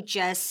 we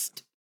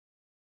just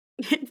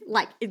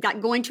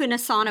got going to an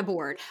Asana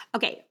board.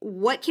 Okay,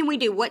 what can we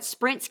do? What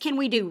sprints can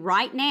we do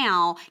right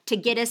now to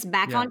get us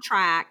back on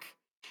track?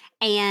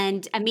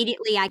 And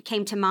immediately I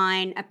came to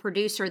mind a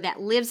producer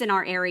that lives in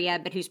our area,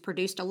 but who's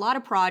produced a lot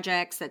of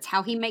projects. That's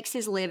how he makes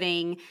his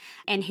living,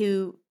 and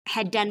who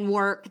had done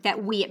work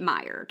that we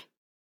admired.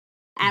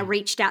 I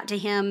reached out to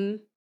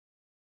him.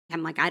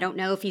 I'm like, I don't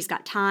know if he's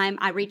got time.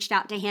 I reached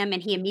out to him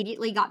and he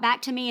immediately got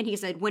back to me and he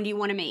said, when do you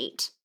want to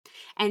meet?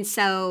 And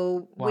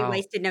so we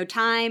wasted no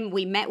time.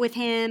 We met with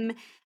him.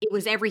 it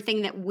was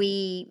everything that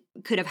we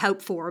could have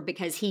hoped for,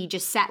 because he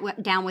just sat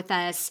down with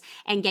us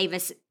and gave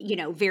us,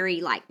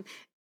 very like,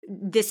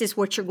 this is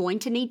what you're going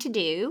to need to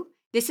do.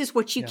 This is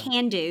what you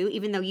can do,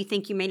 even though you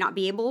think you may not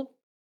be able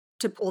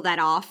to pull that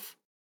off.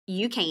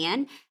 You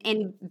can.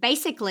 And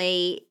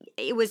basically,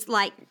 it was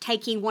like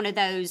taking one of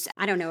those,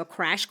 a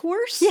crash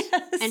course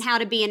and how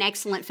to be an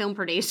excellent film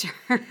producer,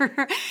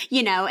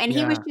 and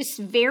he was just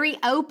very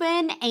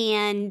open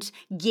and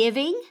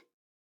giving,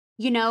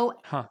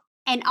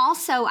 And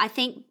also, I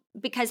think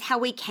because how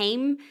we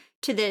came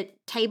to the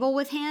table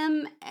with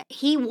him,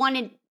 he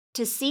wanted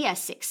to see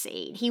us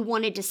succeed. He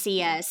wanted to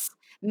see us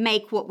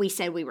make what we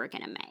said we were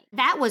going to make.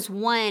 That was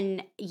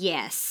one,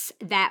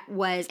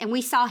 and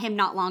we saw him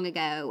not long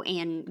ago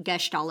and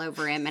gushed all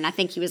over him. And I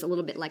think he was a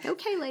little bit like,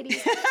 okay,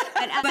 ladies.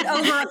 But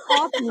over a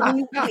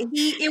coffee,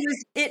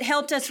 it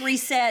helped us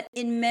reset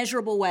in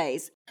measurable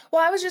ways.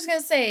 Well, I was just going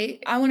to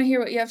say, I want to hear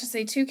what you have to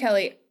say too,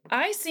 Kelly.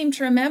 I seem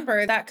to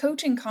remember that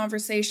coaching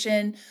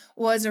conversation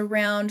was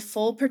around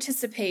full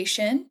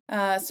participation.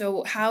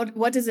 So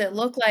what does it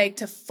look like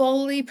to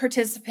fully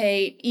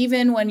participate,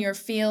 even when you're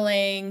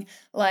feeling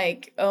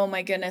like, oh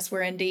my goodness,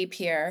 we're in deep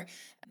here,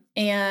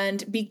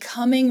 and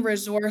becoming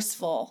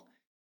resourceful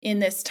in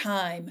this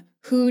time?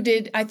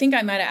 I think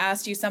I might have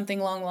asked you something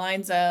along the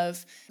lines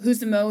of, who's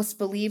the most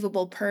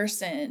believable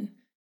person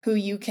who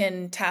you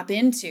can tap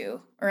into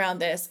around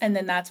this? And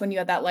then that's when you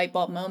had that light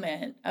bulb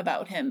moment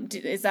about him.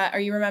 Are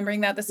you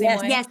remembering that the same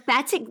way? Yes,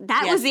 that's it.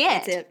 That was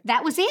it.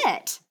 That was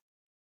it.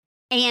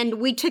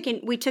 And we took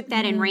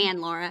that and ran,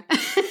 Laura.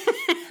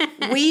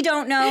 We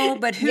don't know,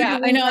 but who do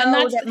we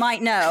know that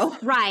might know?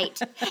 Right.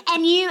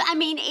 And you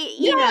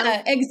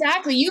know.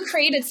 Exactly. You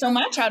created so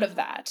much out of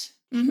that.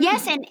 Mm-hmm.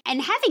 Yes.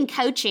 And having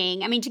coaching,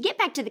 to get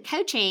back to the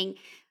coaching,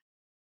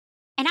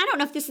 and I don't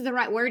know if this is the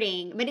right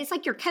wording, but it's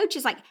like your coach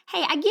is like,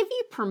 hey, I give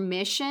you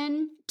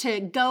permission to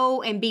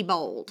go and be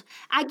bold.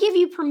 I give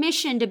you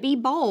permission to be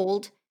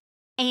bold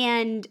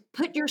and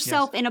put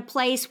yourself in a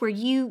place where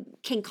you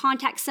can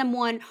contact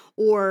someone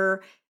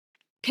or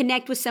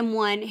connect with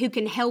someone who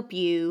can help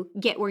you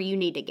get where you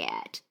need to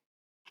get.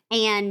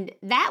 And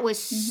that was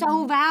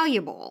so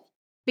valuable,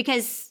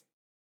 because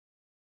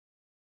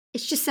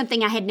it's just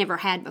something I had never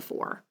had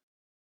before.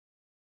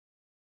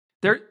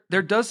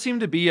 There does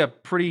seem to be a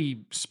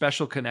pretty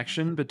special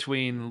connection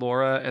between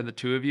Laura and the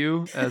two of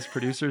you as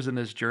producers in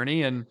this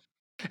journey. And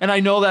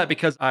I know that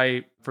because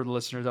for the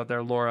listeners out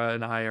there, Laura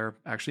and I are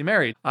actually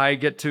married. I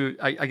get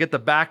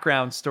the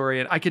background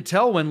story, and I could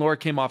tell when Laura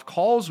came off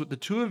calls with the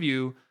two of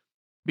you,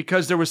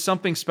 because there was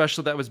something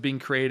special that was being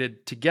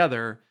created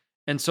together.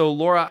 And so,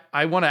 Laura,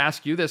 I want to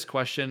ask you this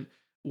question.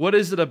 What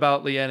is it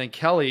about Leanne and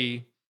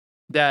Kelly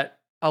that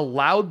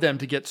allowed them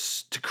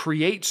to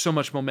create so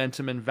much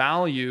momentum and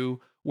value,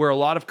 where a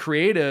lot of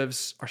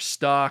creatives are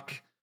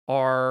stuck,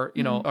 are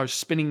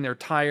spinning their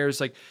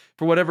tires, like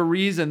for whatever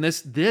reason,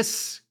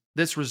 this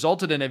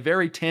resulted in a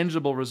very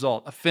tangible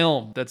result, a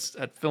film that's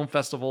at film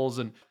festivals.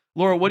 And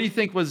Laura, what do you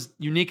think was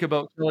unique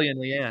about Kelly and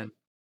Leanne?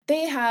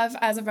 They have,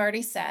 as I've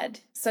already said,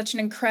 such an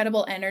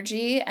incredible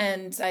energy,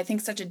 and I think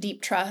such a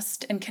deep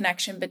trust and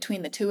connection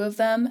between the two of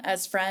them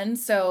as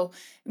friends. So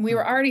we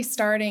were already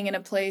starting in a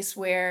place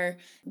where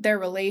their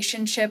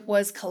relationship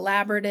was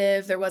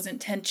collaborative. There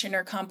wasn't tension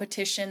or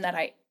competition that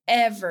I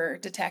ever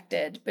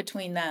detected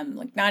between them,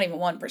 like not even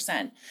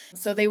 1%.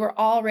 So they were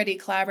already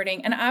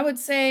collaborating. And I would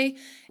say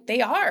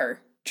they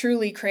are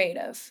truly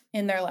creative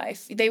in their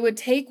life. They would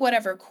take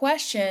whatever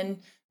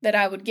question that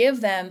I would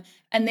give them,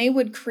 and they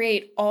would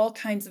create all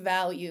kinds of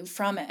value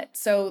from it.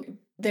 So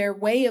their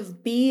way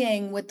of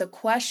being with the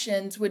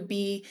questions would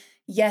be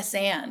yes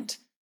and.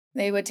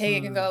 They would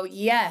take it and go,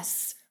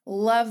 yes,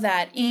 love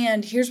that,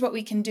 and here's what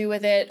we can do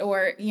with it,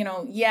 or,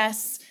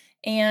 yes,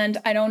 and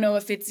I don't know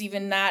if it's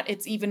even that,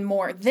 it's even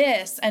more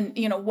this. And,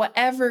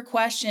 whatever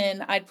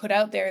question I'd put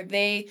out there,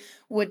 they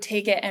would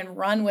take it and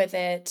run with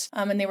it.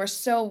 And they were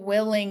so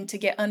willing to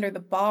get under the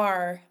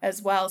bar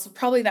as well. So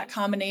probably that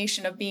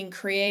combination of being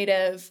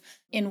creative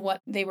in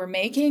what they were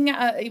making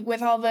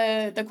with all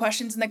the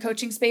questions in the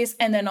coaching space,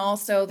 and then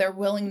also their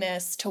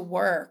willingness to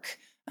work,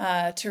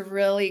 to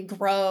really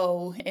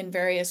grow in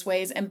various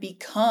ways and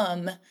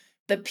become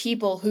the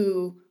people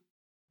who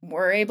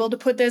were able to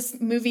put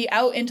this movie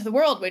out into the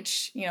world,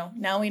 which,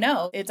 now we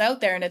know it's out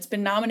there and it's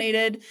been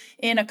nominated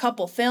in a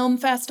couple film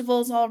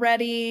festivals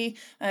already.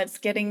 It's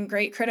getting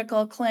great critical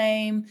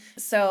acclaim.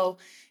 So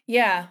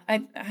yeah,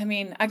 I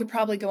could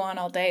probably go on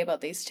all day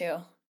about these two.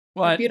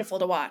 Well, they're beautiful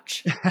to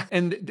watch.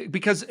 And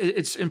because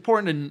it's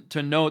important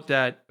to note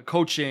that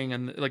coaching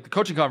and like the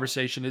coaching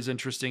conversation is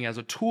interesting as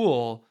a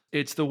tool.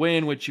 It's the way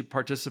in which you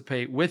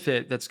participate with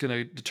it that's going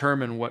to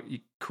determine what you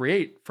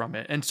create from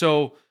it. And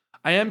so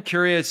I am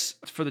curious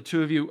for the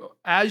two of you,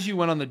 as you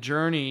went on the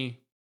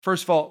journey,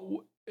 first of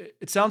all,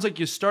 it sounds like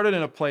you started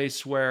in a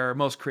place where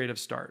most creatives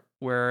start,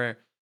 where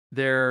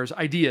there's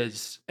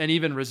ideas and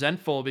even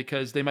resentful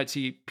because they might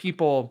see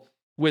people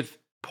with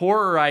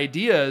poorer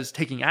ideas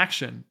taking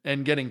action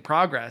and getting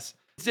progress.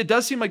 It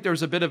does seem like there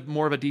was a bit of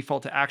more of a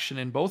default to action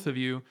in both of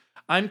you.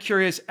 I'm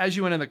curious, as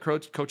you went in the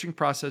coaching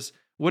process,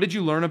 what did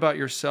you learn about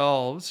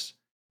yourselves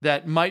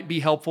that might be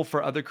helpful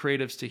for other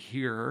creatives to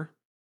hear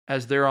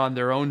as they're on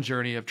their own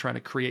journey of trying to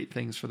create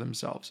things for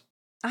themselves?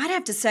 I'd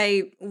have to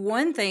say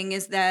one thing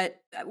is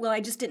that, well, I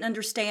just didn't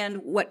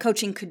understand what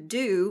coaching could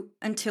do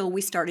until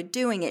we started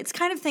doing it. It's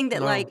kind of thing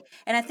that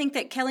and I think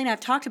that Kelly and I have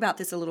talked about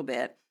this a little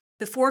bit.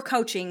 Before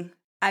coaching,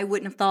 I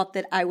wouldn't have thought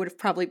that I would have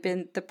probably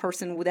been the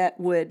person that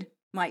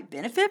might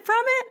benefit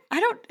from it. I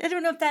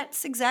don't know if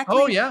that's exactly.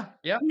 Oh yeah.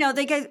 Yeah.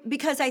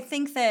 Because I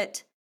think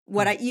that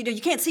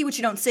you can't see what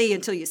you don't see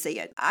until you see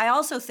it. I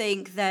also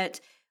think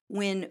that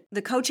when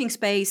the coaching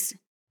space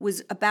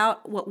was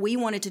about what we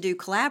wanted to do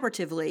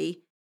collaboratively,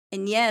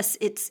 and yes,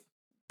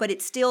 but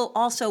it still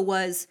also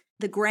was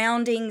the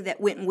grounding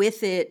that went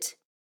with it,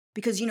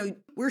 because,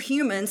 we're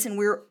humans and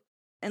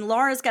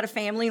Laura's got a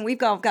family and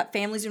we've all got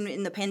families,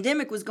 and the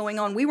pandemic was going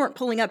on. We weren't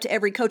pulling up to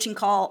every coaching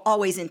call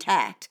always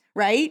intact,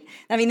 right?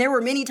 I mean, there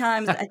were many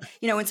times,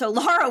 and so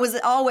Laura was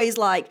always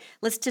like,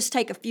 let's just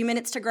take a few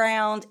minutes to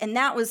ground. And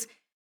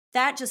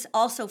that just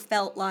also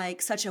felt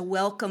like such a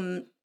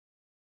welcome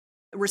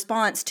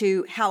response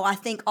to how I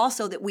think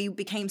also that we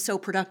became so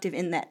productive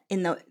in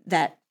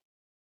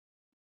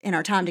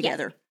our time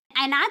together.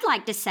 Yeah. And I'd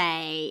like to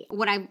say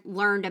what I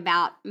learned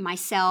about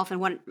myself and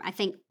what I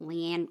think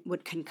Leanne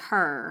would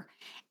concur.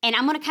 And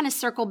I'm going to kind of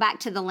circle back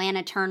to the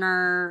Lana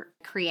Turner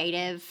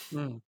creative,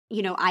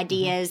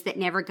 ideas that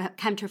never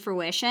come to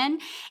fruition,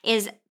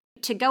 is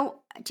to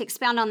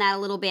expound on that a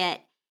little bit,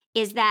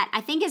 is that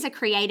I think as a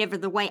creative, or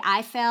the way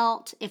I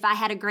felt if I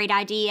had a great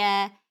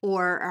idea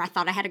or I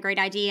thought I had a great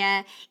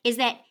idea, is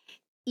that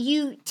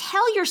you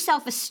tell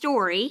yourself a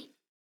story.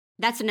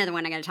 That's another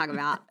one I got to talk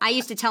about. I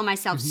used to tell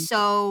myself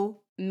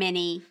so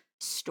many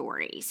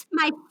stories.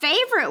 My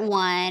favorite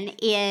one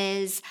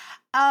is,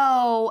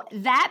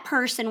 that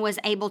person was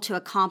able to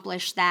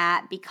accomplish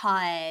that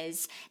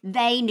because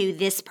they knew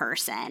this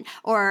person,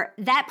 or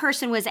that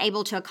person was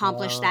able to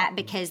accomplish that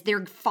because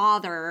their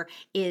father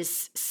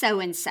is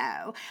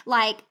so-and-so.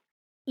 Like,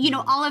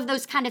 all of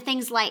those kind of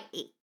things, like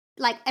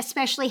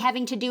especially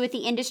having to do with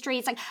the industry.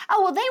 It's like, they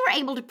were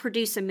able to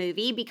produce a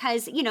movie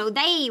because,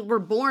 they were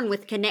born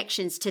with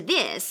connections to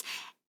this,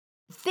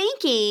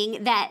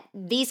 thinking that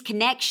these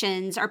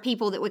connections are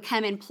people that would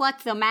come and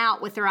pluck them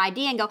out with their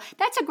idea and go,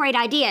 that's a great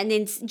idea, and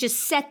then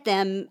just set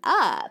them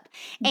up.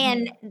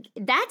 And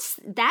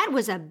that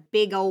was a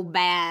big old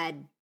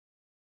bad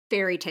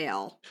fairy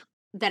tale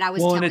that I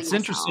was telling and it's myself.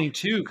 Interesting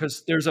too,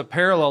 because there's a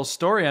parallel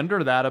story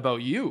under that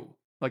about you.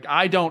 Like,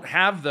 I don't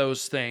have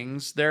those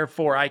things,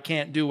 therefore I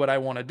can't do what I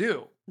want to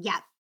do. Yeah.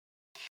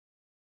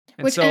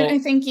 And I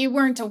think you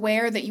weren't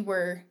aware that you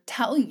were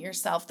telling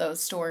yourself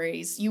those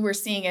stories. You were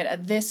seeing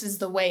it, this is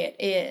the way it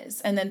is.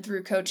 And then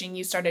through coaching,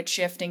 you started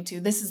shifting to,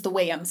 this is the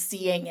way I'm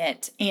seeing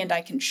it, and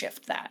I can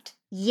shift that.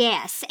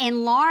 Yes.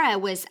 And Laura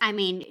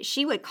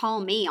she would call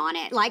me on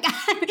it. Like,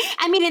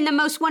 in the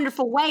most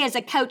wonderful way, as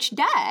a coach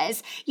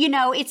does.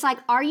 It's like,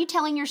 are you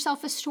telling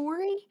yourself a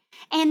story?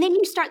 And then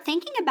you start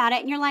thinking about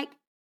it and you're like,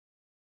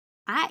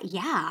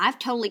 I've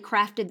totally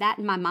crafted that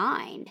in my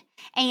mind.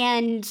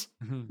 And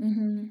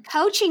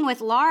coaching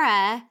with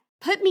Laura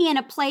put me in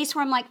a place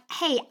where I'm like,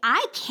 hey,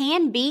 I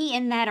can be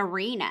in that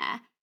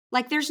arena.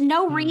 Like, there's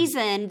no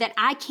reason that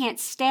I can't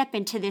step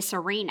into this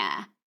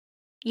arena.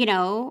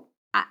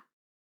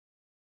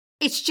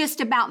 It's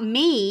just about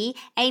me,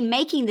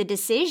 making the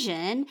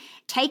decision,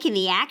 taking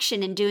the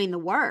action, and doing the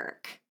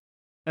work.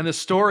 And the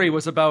story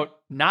was about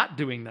not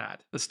doing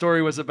that. The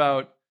story was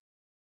about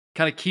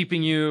kind of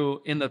keeping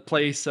you in the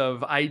place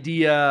of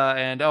idea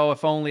and,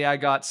 if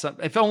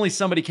only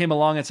somebody came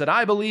along and said,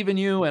 I believe in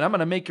you and I'm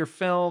going to make your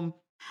film.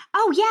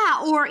 Oh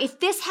yeah. Or if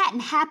this hadn't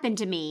happened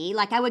to me,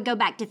 like, I would go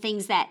back to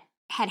things that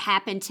had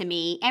happened to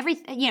me.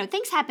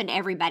 Things happen to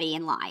everybody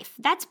in life.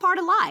 That's part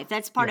of life.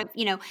 That's part of,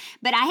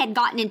 but I had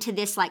gotten into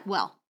this like,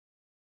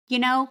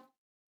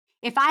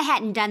 if I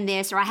hadn't done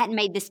this, or I hadn't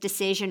made this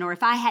decision, or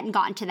if I hadn't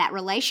gotten to that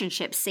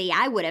relationship,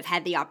 I would have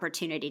had the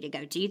opportunity to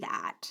go do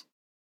that.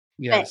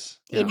 Yes.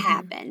 But it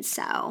happened.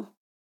 So,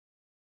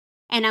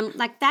 and I'm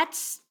like, that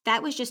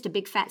was just a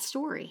big fat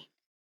story.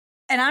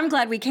 And I'm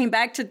glad we came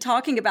back to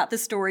talking about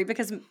this story,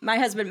 because my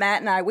husband,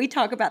 Matt, and I, we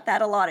talk about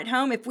that a lot at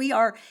home. If we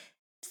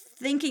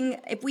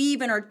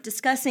even are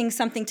discussing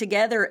something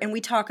together and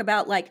we talk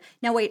about, like,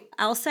 now wait,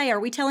 I'll say, are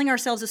we telling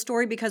ourselves a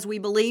story because we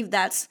believe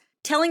that's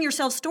telling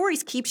yourself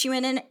stories keeps you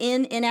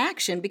in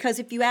action? Because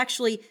if you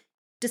actually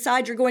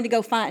decide you're going to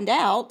go find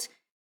out,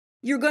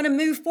 you're going to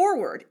move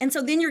forward. And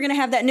so then you're going to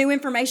have that new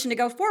information to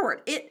go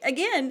forward. It,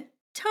 again,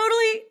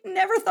 totally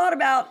never thought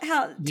about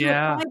how to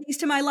apply these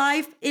to my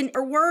life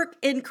or work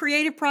in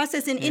creative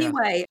process in any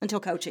way until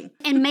coaching.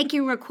 And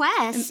making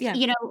requests,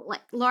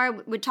 like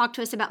Laura would talk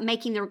to us about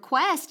making the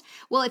request.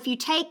 Well, if you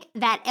take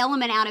that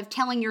element out of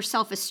telling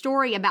yourself a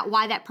story about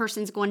why that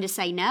person's going to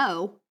say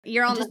no,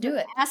 you're on just do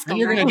it. Ask and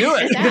you're going to do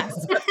it.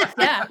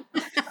 Yeah.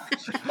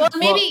 Well,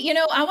 maybe,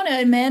 I want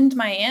to amend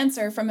my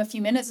answer from a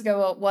few minutes ago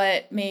about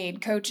what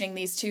made coaching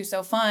these two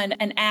so fun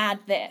and add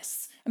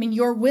this. I mean,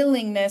 your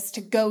willingness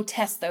to go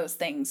test those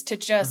things, to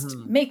just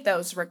make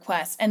those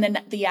requests, and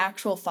then the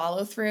actual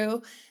follow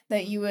through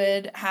that you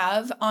would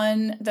have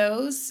on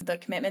those, the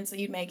commitments that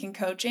you'd make in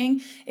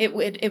coaching,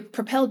 it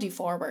propelled you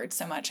forward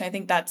so much. I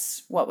think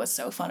that's what was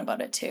so fun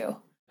about it too.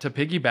 To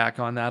piggyback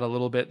on that a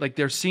little bit, like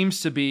there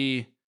seems to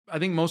be, I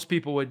think most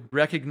people would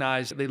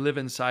recognize they live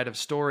inside of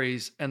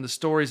stories, and the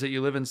stories that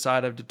you live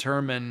inside of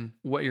determine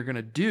what you're going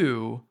to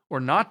do or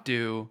not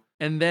do.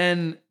 And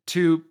then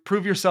to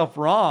prove yourself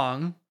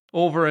wrong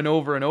over and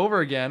over and over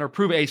again, or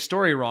prove a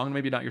story wrong,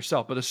 maybe not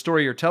yourself, but a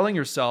story you're telling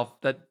yourself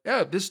that,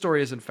 this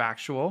story isn't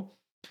factual.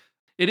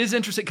 It is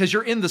interesting because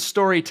you're in the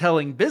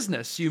storytelling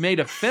business. You made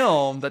a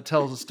film that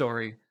tells a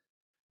story,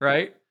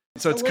 right?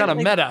 So it's kind of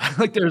meta.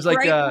 Like there's like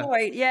great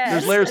point. Yes,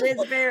 there's layers. It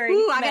is very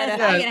I'm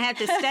gonna have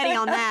to study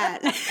on that.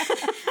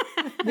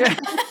 Yeah.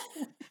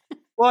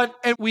 Well,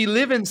 and we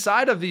live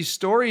inside of these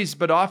stories,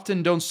 but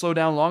often don't slow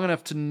down long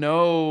enough to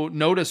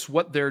notice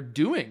what they're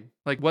doing,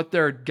 like what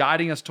they're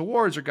guiding us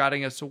towards or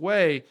guiding us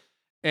away.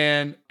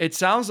 And it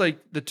sounds like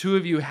the two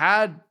of you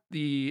had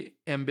the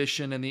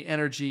ambition and the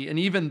energy and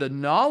even the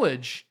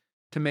knowledge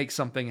to make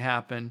something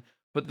happen,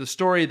 but the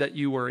story that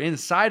you were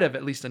inside of,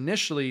 at least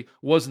initially,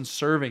 wasn't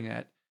serving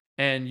it.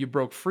 And you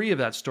broke free of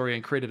that story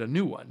and created a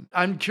new one.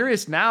 I'm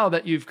curious now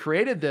that you've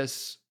created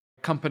this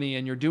company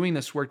and you're doing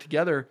this work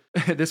together.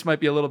 This might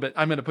be a little bit,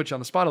 I'm going to put you on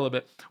the spot a little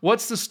bit.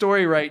 What's the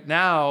story right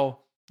now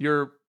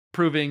you're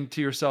proving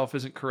to yourself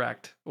isn't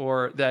correct,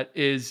 or that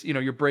is,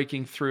 you're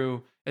breaking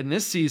through in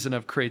this season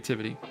of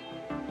creativity?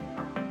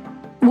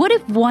 What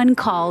if one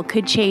call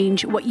could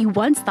change what you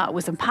once thought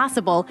was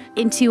impossible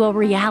into a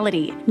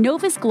reality?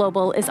 Novus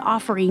Global is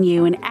offering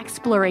you an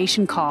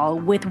exploration call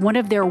with one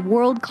of their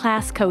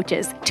world-class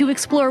coaches to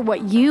explore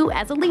what you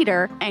as a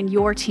leader and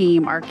your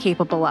team are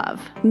capable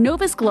of.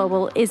 Novus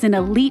Global is an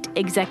elite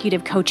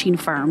executive coaching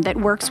firm that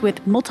works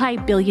with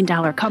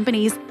multi-billion-dollar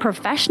companies,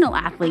 professional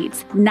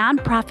athletes,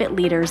 nonprofit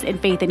leaders,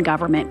 and faith in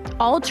government,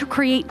 all to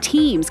create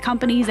teams,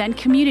 companies, and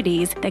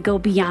communities that go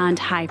beyond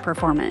high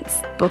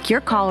performance. Book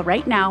your call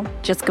right now.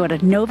 Just go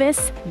to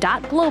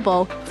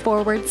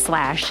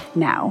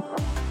novus.global/now.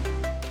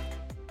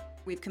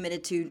 We've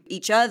committed to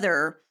each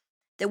other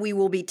that we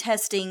will be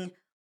testing,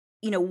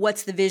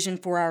 what's the vision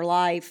for our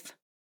life,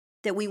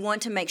 that we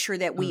want to make sure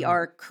that we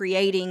are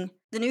creating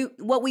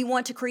what we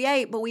want to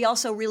create, but we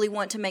also really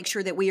want to make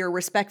sure that we are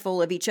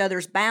respectful of each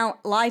other's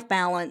life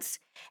balance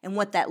and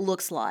what that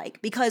looks like.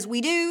 Because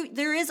it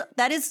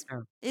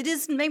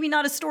is maybe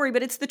not a story,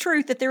 but it's the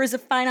truth that there is a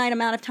finite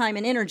amount of time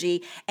and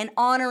energy, and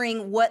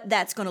honoring what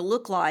that's going to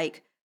look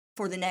like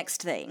for the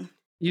next thing.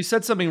 You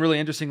said something really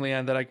interesting,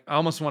 Leanne, that I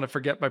almost want to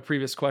forget my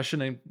previous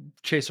question and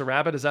chase a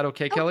rabbit. Is that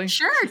okay, Kelly?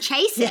 Sure,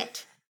 chase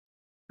it.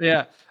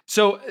 Yeah.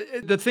 So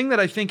the thing that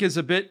I think is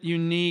a bit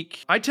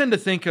unique, I tend to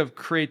think of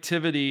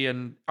creativity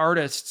and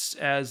artists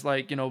as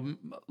like,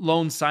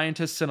 lone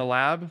scientists in a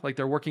lab, like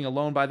they're working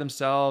alone by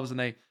themselves and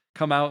they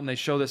come out and they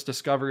show this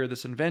discovery or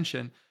this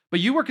invention. But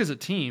you work as a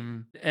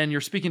team, and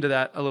you're speaking to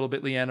that a little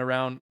bit, Leanne,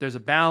 around there's a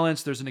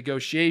balance, there's a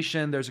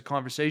negotiation, there's a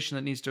conversation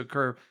that needs to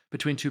occur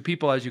between two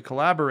people as you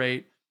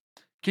collaborate.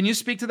 Can you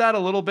speak to that a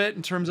little bit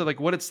in terms of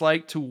like what it's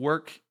like to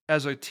work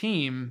as a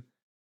team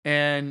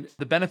and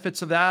the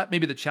benefits of that,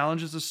 maybe the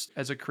challenges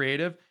as a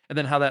creative, and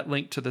then how that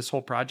linked to this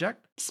whole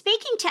project?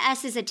 Speaking to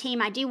us as a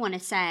team, I do want to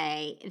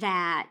say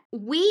that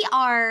we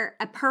are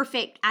a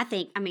perfect,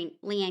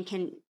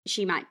 Leanne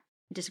she might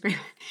disagree.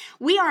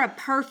 We are a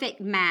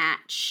perfect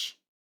match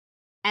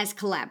as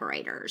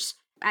collaborators.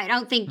 I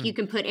don't think you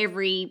can put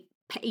every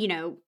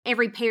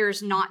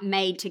pair's not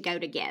made to go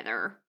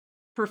together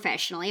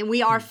professionally. And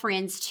we are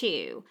friends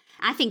too.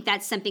 I think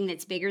that's something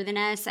that's bigger than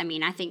us. I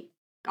think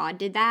God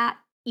did that,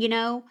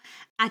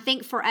 I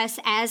think for us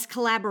as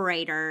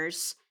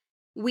collaborators,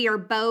 we are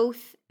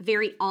both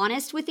very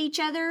honest with each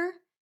other,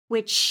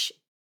 which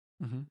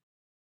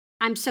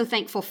I'm so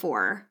thankful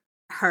for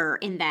her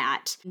in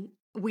that.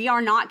 We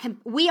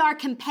are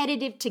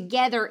competitive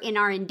together in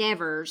our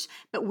endeavors,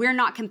 but we're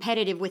not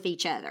competitive with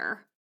each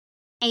other.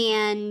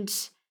 And,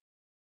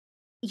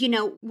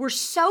 we're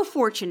so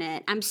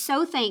fortunate. I'm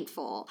so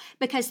thankful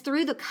because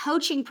through the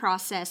coaching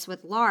process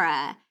with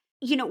Laura,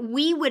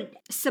 we would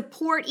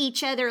support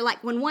each other.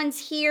 Like when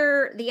one's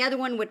here, the other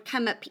one would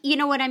come up. You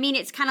know what I mean?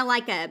 It's kind of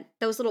like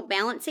those little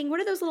balancing. What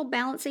are those little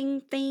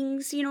balancing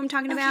things? You know what I'm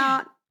talking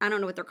about? Yeah. I don't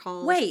know what they're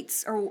called.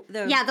 Weights or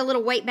the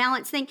little weight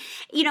balance thing.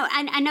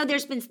 And I know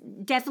there's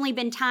definitely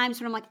been times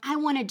when I'm like, I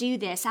want to do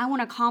this. I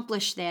want to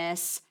accomplish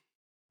this.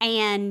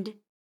 And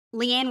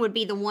Leanne would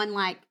be the one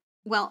like,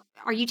 well,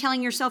 are you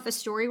telling yourself a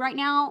story right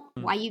now?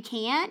 Why you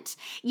can't?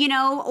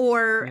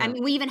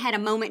 We even had a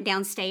moment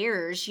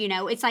downstairs,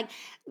 it's like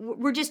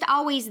we're just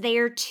always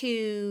there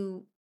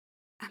to,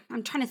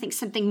 I'm trying to think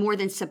something more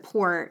than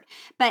support,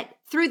 but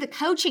through the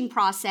coaching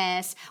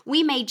process,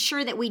 we made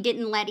sure that we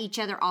didn't let each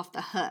other off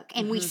the hook.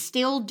 And we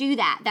still do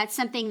that. That's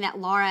something that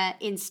Laura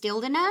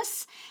instilled in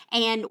us.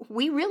 And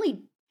we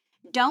really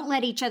don't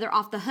let each other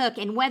off the hook.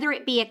 And whether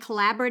it be a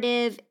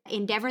collaborative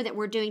endeavor that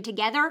we're doing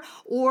together,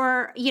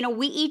 or,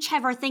 we each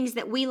have our things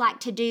that we like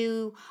to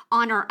do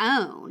on our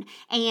own.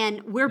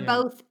 And we're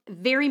both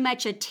very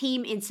much a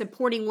team in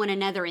supporting one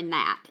another in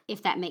that,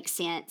 if that makes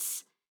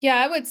sense. Yeah,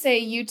 I would say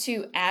you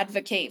two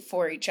advocate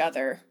for each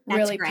other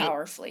really great.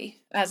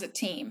 Powerfully as a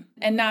team.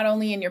 And not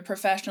only in your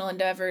professional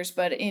endeavors,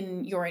 but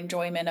in your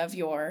enjoyment of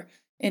your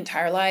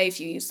entire life.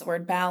 You use the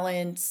word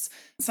balance.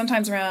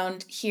 Sometimes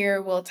around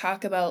here, we'll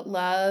talk about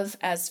love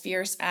as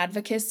fierce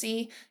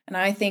advocacy. And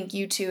I think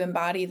you two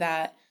embody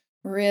that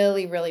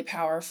really, really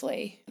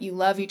powerfully. You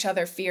love each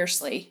other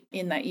fiercely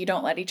in that you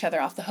don't let each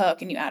other off the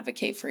hook, and you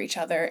advocate for each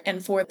other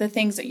and for the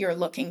things that you're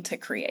looking to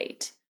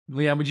create.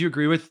 Leigh, would you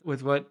agree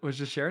with what was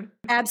just shared?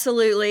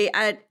 Absolutely.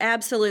 I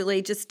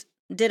absolutely just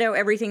ditto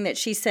everything that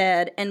she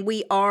said. And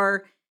we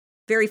are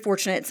very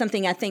fortunate. It's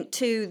something I think,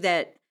 too,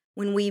 that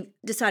when we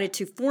decided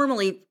to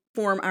formally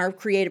form our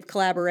creative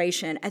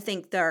collaboration, I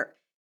think that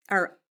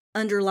our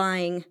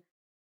underlying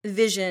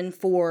vision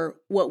for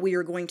what we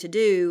are going to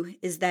do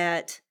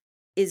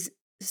is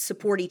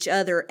support each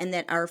other, and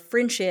that our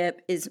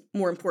friendship is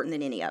more important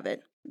than any of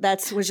it.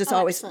 Was just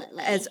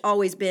has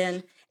always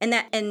been.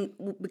 And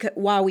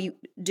why we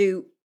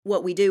do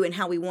what we do and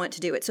how we want to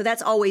do it. So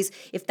that's always,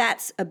 if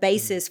that's a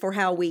basis for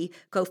how we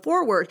go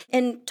forward.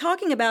 And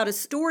talking about a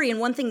story, and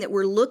one thing that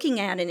we're looking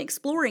at and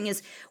exploring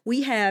is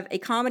we have a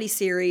comedy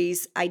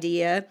series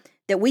idea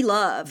that we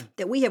love,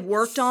 that we have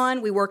worked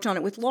on. We worked on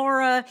it with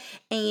Laura,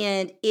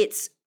 and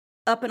it's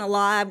up and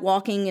alive,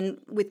 walking and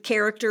with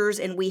characters,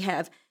 and we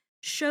have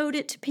showed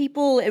it to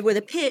people with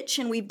a pitch,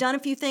 and we've done a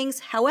few things.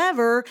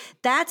 However,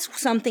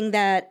 that's something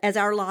that as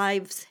our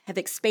lives have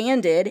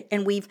expanded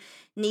and we've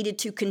needed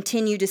to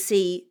continue to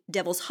see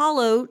Devil's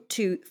Hollow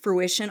to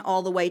fruition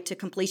all the way to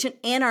completion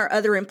and our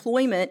other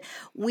employment,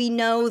 we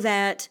know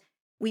that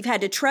we've had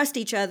to trust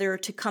each other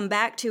to come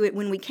back to it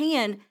when we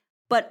can.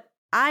 But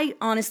I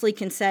honestly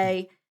can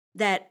say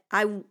that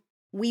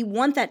we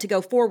want that to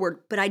go forward,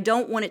 but I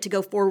don't want it to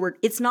go forward.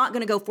 It's not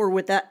going to go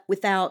forward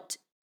without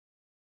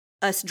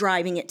us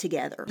driving it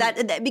together.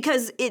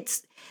 Because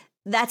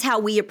that's how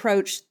we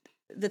approach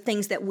the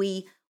things that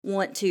we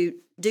want to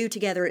do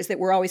together, is that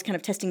we're always kind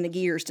of testing the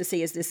gears to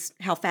see, is this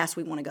how fast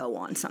we want to go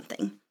on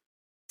something.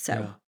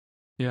 So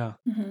yeah.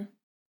 Mm-hmm.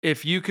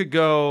 If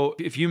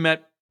you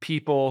met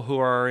people who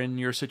are in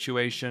your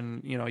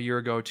situation, a year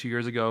ago, 2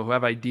 years ago, who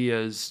have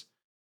ideas,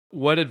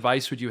 what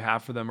advice would you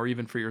have for them, or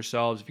even for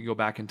yourselves if you go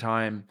back in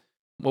time?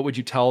 What would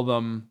you tell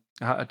them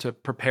to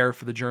prepare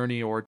for the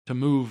journey, or to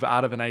move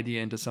out of an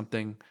idea into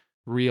something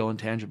real and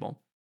tangible?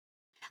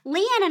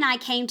 Leanne and I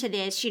came to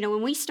this,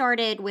 when we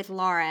started with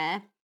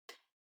Laura,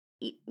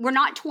 we're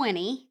not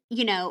 20,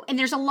 and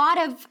there's a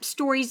lot of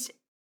stories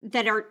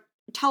that are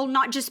told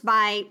not just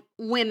by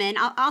women.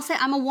 I'll say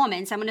I'm a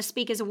woman, so I'm going to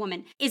speak as a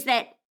woman, is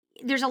that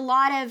there's a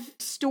lot of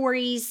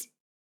stories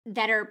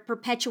that are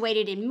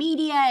perpetuated in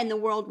media and the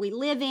world we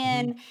live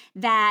in,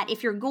 that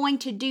if you're going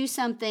to do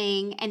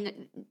something,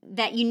 and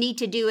that you need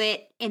to do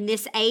it in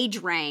this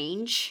age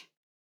range,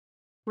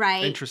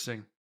 right?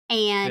 Interesting.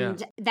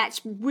 And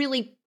that's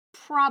really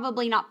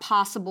probably not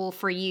possible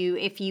for you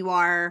if you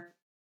are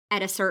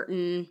at a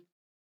certain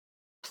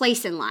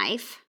place in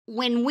life.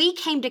 When we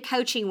came to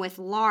coaching with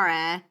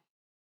Laura,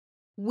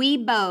 we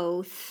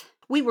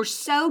were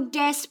so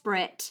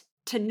desperate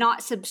to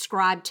not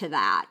subscribe to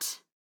that.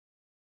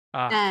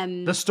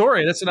 The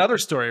story, that's another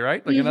story,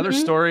 right? Like another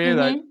story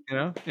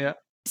that,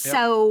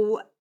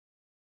 So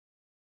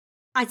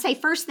I'd say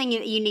first thing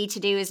that you need to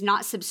do is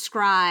not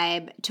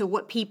subscribe to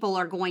what people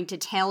are going to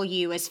tell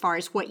you as far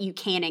as what you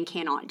can and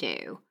cannot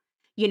do.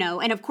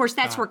 And of course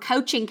that's where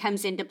coaching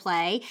comes into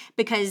play,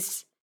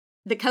 because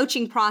the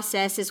coaching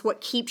process is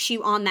what keeps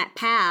you on that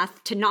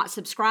path to not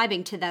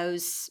subscribing to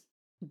those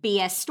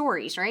BS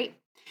stories, right?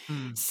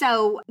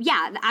 So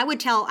I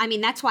would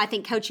that's why I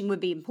think coaching would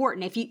be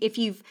important. If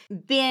you've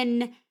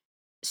been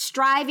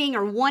striving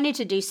or wanted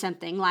to do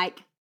something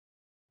like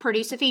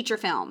produce a feature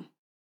film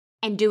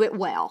and do it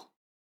well,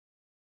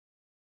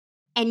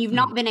 and you've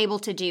not been able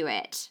to do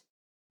it,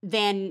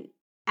 then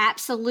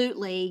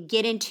absolutely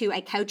get into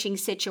a coaching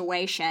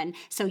situation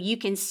so you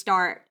can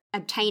start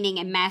obtaining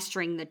and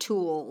mastering the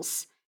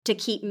tools to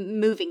keep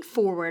moving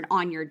forward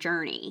on your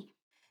journey.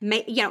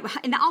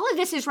 And all of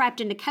this is wrapped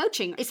into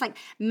coaching. It's like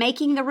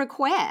making the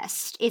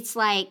request. It's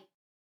like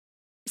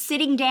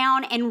sitting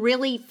down and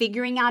really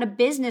figuring out a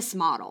business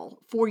model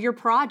for your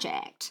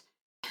project.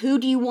 Who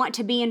do you want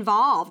to be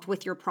involved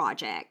with your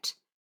project?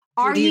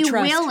 Are you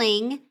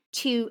willing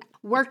to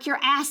work your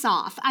ass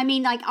off?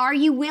 Are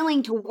you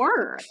willing to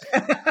work?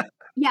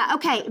 Yeah,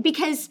 okay,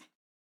 because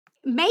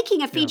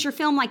making a feature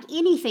film, like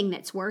anything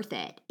that's worth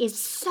it, is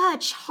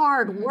such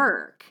hard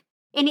work.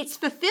 And it's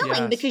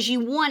fulfilling because you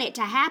want it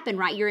to happen,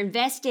 right? You're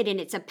invested and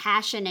it's a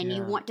passion and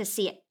you want to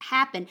see it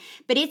happen.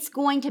 But it's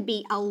going to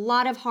be a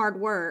lot of hard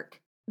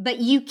work, but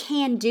you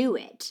can do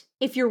it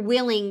if you're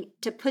willing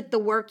to put the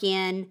work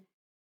in,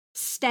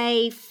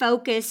 stay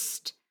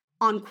focused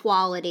on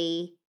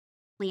quality,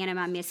 Leanne, am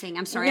I missing?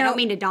 I'm sorry. I don't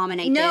mean to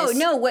dominate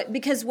this.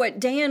 Because what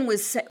Dan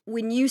was,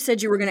 when you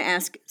said you were going to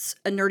ask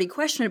a nerdy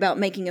question about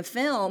making a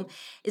film,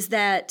 is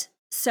that,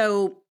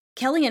 so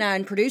Kelly and I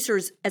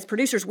as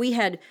producers, we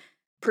had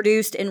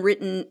produced and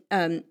written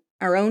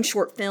our own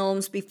short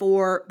films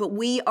before, but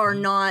we are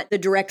not the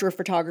director of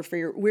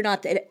photography. We're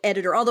not the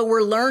editor, although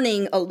we're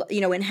learning,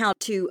 in how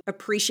to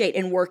appreciate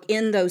and work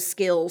in those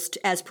skills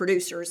as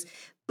producers,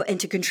 and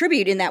to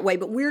contribute in that way.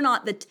 But we're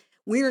not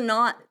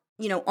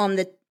on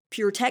the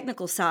pure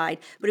technical side.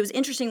 But it was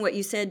interesting what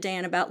you said,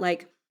 Dan, about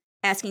like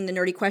asking the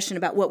nerdy question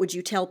about what would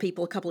you tell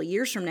people a couple of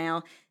years from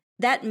now.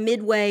 That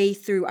midway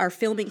through our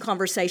filming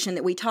conversation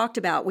that we talked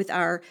about with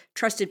our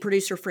trusted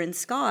producer friend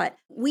Scott,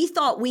 we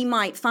thought we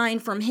might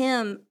find from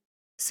him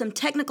some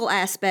technical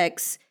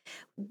aspects.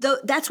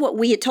 That's what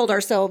we had told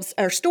ourselves,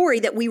 our story,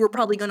 that we were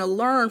probably going to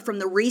learn from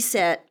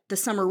the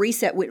summer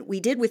reset we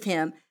did with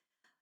him.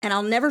 And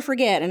I'll never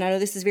forget, and I know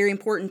this is very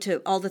important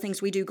to all the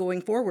things we do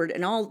going forward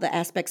and all the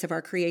aspects of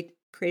our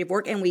creative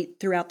work, and we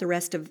throughout the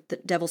rest of the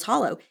Devil's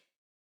Hollow,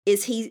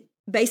 is he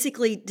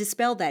basically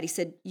dispelled that. He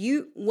said,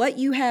 what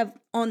you have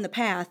on the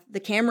path, the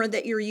camera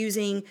that you're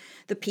using,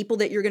 the people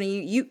that you're going to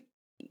use,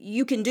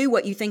 you can do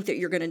what you think that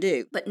you're going to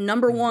do. But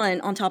number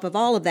one, on top of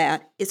all of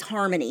that, is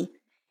harmony.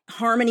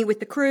 Harmony with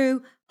the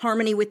crew,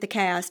 harmony with the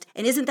cast.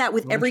 And isn't that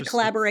with every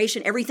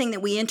collaboration, everything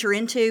that we enter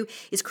into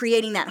is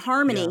creating that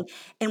harmony. Yeah.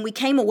 And we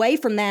came away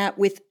from that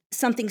with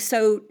something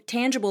so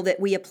tangible that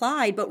we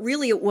applied, but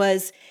really it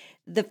was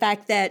the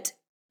fact that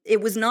they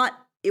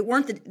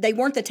weren't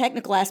the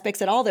technical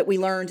aspects at all that we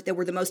learned that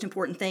were the most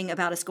important thing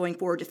about us going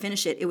forward to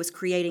finish it. It was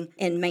creating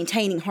and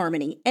maintaining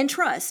harmony and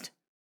trust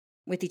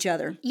with each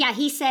other. Yeah,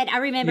 he said, I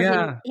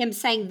remember him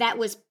saying that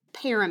was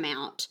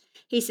paramount.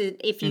 He said,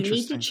 if you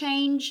need to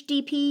change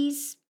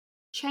DPs,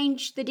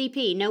 change the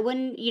DP. No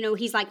one,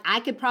 he's like, I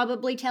could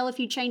probably tell if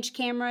you change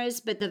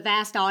cameras, but the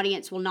vast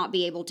audience will not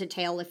be able to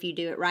tell if you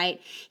do it right.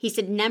 He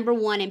said, number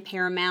one and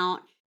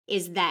paramount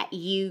is that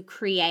you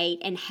create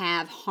and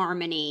have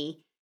harmony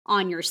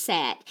on your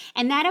set.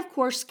 And that, of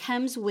course,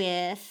 comes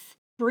with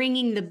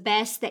bringing the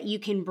best that you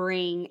can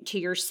bring to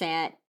your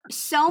set.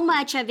 So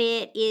much of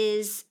it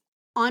is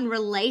on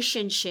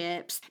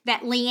relationships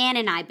that Leanne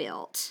and I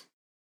built.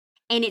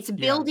 And it's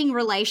building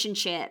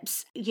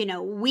relationships.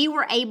 We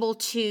were able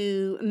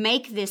to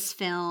make this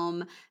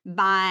film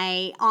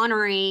by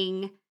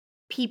honoring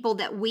people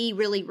that we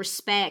really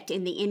respect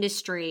in the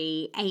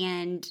industry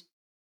and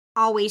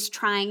always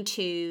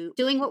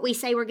doing what we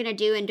say we're going to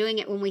do and doing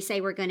it when we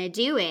say we're going to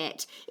do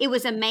it. It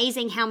was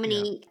amazing how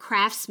many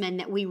craftsmen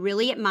that we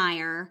really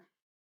admire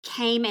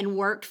came and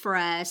worked for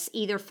us,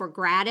 either for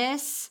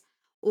gratis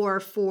or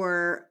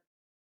for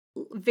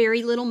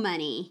very little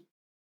money,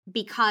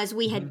 because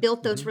we had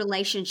built those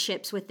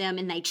relationships with them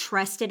and they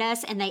trusted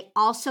us, and they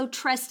also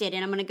trusted,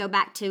 and I'm going to go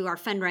back to our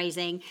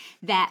fundraising,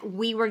 that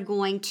we were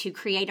going to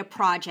create a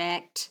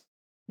project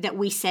that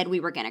we said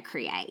we were going to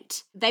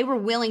create. They were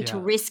willing to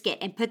risk it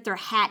and put their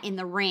hat in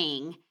the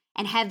ring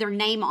and have their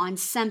name on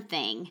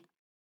something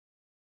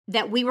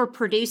that we were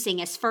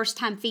producing as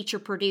first-time feature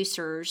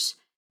producers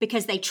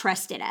because they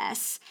trusted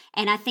us.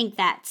 And I think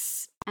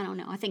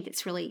I think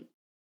it's really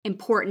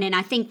important. And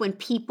I think when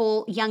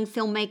young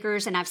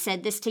filmmakers, and I've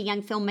said this to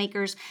young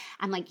filmmakers,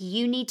 I'm like,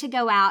 you need to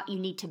go out, you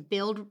need to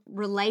build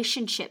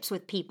relationships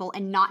with people,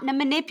 and not in a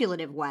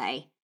manipulative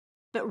way,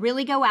 but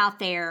really go out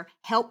there,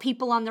 help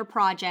people on their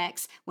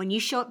projects. When you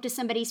show up to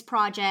somebody's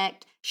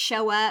project,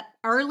 show up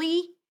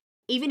early,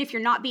 even if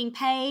you're not being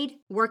paid,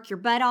 work your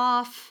butt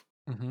off,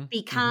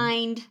 be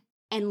kind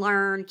and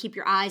learn, keep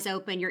your eyes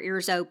open, your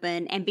ears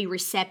open, and be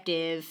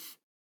receptive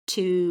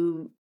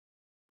to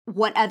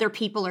what other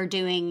people are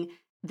doing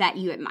that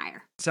you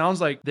admire. Sounds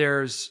like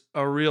there's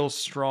a real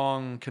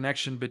strong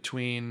connection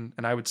between,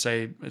 and I would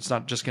say it's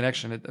not just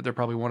connection, they're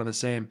probably one and the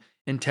same,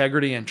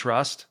 integrity and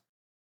trust.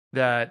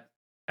 That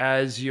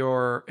as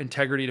your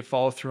integrity to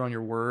follow through on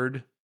your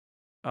word,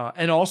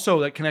 and also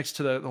that connects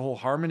to the whole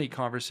harmony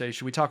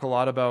conversation. We talk a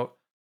lot about,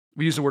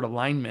 we use the word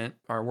alignment,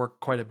 our work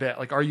quite a bit.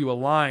 Like, are you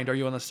aligned? Are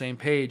you on the same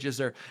page?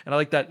 And I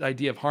like that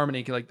idea of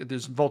harmony, like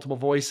there's multiple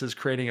voices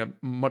creating a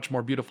much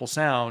more beautiful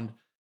sound.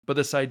 But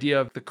this idea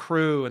of the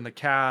crew and the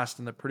cast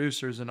and the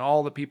producers and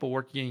all the people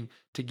working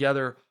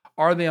together,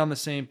 are they on the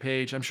same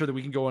page? I'm sure that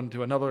we can go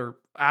into another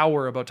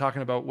hour about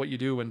talking about what you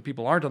do when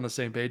people aren't on the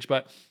same page,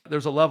 but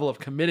there's a level of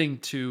committing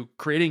to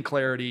creating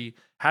clarity,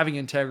 having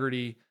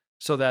integrity,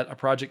 so that a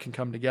project can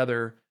come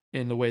together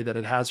in the way that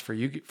it has for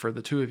you, for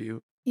the two of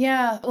you.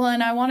 Yeah, well,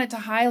 and I wanted to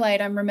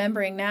highlight, I'm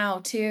remembering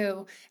now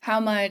too, how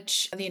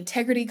much the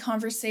integrity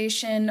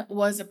conversation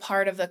was a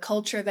part of the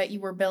culture that you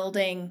were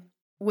building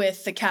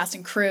with the cast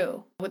and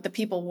crew, with the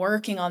people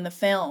working on the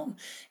film.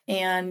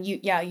 And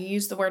you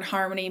use the word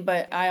harmony,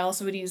 but I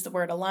also would use the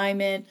word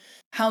alignment.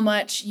 How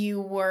much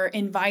you were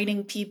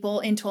inviting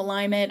people into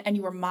alignment and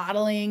you were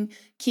modeling,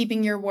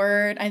 keeping your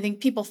word. I think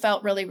people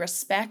felt really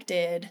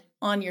respected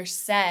on your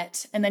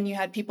set, and then you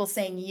had people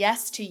saying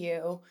yes to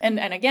you. And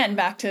again,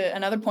 back to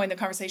another point of the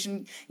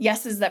conversation,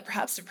 yeses that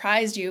perhaps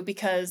surprised you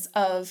because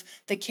of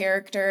the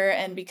character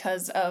and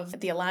because of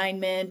the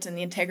alignment and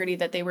the integrity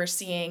that they were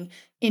seeing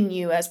in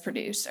you as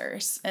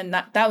producers. And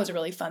that was a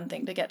really fun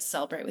thing to get to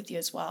celebrate with you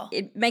as well.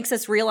 It makes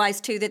us realize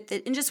too that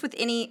and just with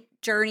any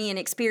journey and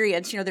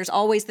experience, there's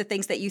always the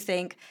things that you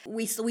think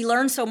we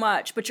learn so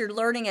much, but you're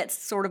learning at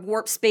sort of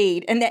warp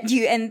speed, and that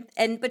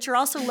but you're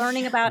also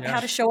learning about how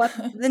to show up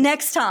the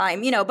next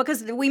time,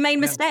 because we made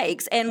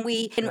mistakes, and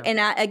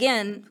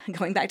again,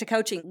 going back to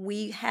coaching,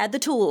 we had the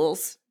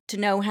tools to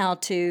know how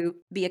to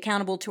be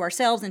accountable to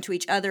ourselves and to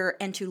each other,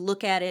 and to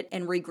look at it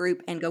and regroup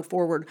and go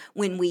forward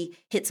when we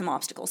hit some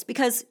obstacles.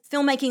 Because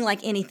filmmaking, like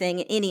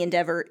anything, any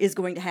endeavor, is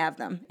going to have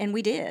them, and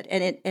we did.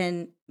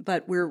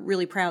 But we're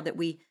really proud that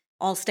we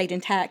all stayed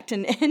intact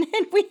and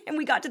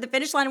we got to the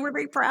finish line, and we're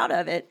very proud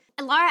of it.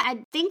 Laura,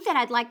 I think that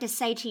I'd like to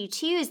say to you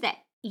too is that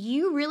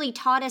you really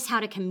taught us how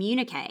to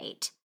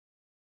communicate.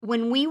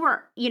 When we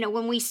were,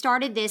 when we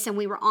started this and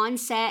we were on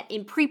set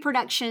in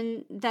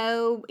pre-production,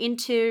 though,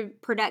 into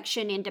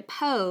production, into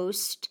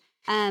post,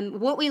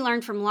 what we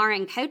learned from Laura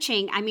in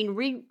coaching,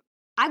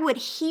 I would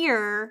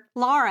hear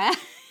Laura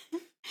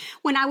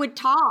when I would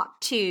talk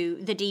to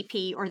the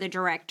DP or the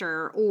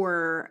director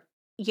or,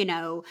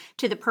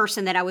 to the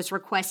person that I was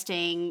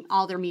requesting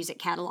all their music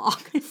catalog.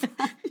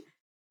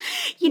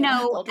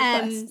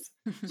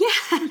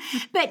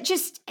 But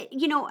just,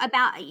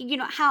 about,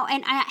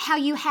 how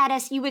you had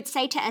us, you would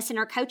say to us in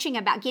our coaching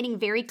about getting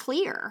very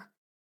clear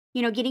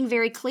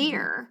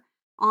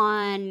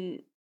on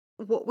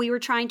what we were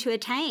trying to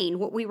attain,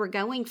 what we were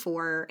going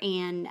for.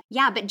 And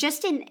but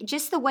just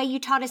the way you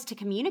taught us to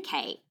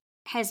communicate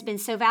has been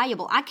so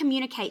valuable. I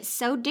communicate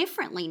so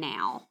differently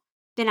now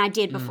than I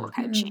did before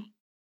coaching.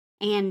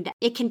 And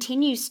it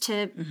continues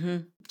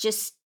to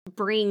just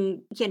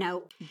bring,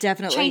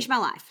 definitely change my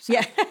life. So.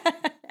 Yeah,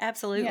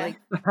 absolutely.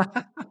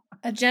 Yeah.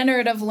 A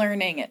generative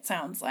learning, it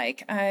sounds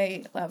like.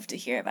 I love to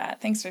hear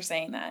that. Thanks for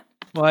saying that.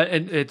 Well,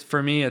 it's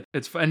for me,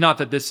 it's and not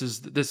that this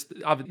is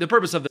the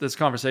purpose of this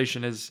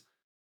conversation is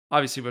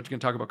obviously we're going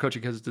to talk about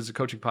coaching because this is a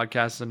coaching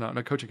podcast and not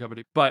a coaching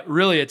company. But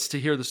really, it's to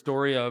hear the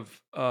story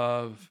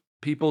of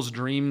people's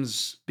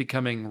dreams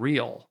becoming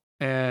real.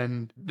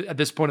 And at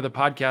this point of the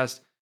podcast,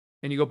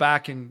 and you go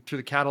back and through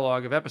the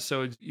catalog of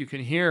episodes, you can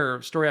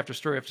hear story after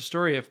story after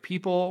story of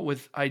people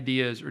with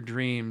ideas or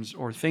dreams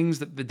or things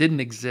that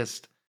didn't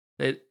exist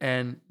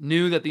and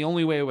knew that the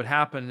only way it would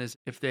happen is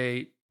if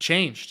they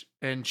changed.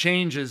 And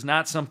change is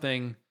not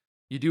something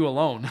you do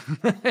alone.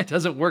 It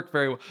doesn't work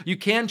very well. You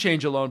can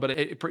change alone,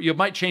 but you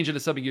might change into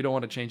something you don't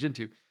want to change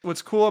into.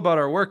 What's cool about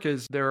our work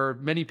is there are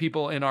many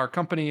people in our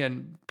company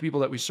and people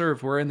that we serve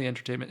who are in the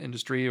entertainment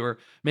industry or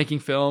making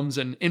films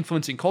and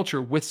influencing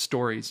culture with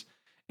stories.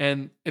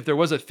 And if there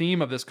was a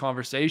theme of this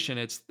conversation,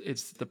 it's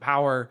the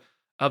power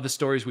of the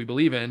stories we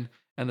believe in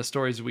and the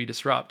stories we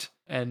disrupt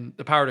and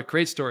the power to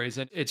create stories.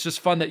 And it's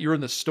just fun that you're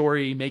in the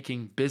story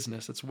making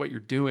business. That's what you're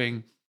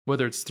doing,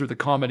 whether it's through the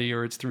comedy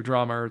or it's through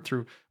drama or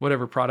through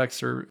whatever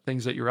products or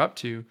things that you're up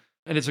to.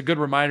 And it's a good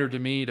reminder to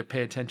me to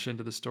pay attention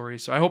to the story.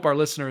 So I hope our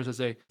listeners, as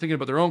they thinking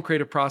about their own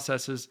creative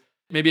processes,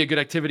 maybe a good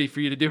activity for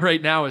you to do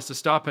right now is to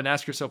stop and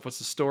ask yourself, what's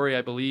the story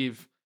I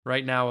believe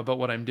right now about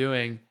what I'm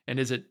doing? And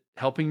is it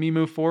helping me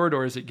move forward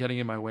or is it getting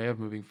in my way of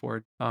moving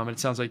forward? And it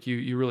sounds like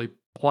you really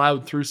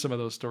plowed through some of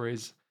those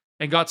stories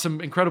and got some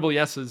incredible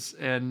yeses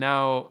and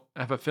now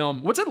have a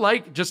film. What's it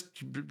like, just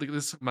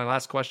this is my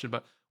last question,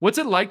 but what's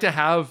it like to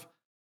have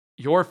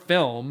your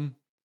film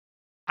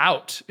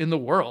out in the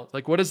world?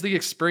 Like, what is the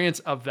experience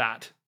of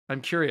that?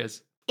 I'm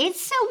curious.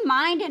 It's so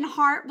mind and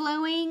heart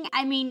blowing.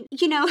 I mean,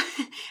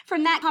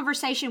 from that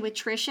conversation with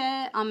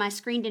Trisha on my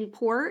screened-in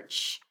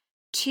porch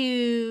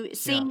to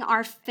seeing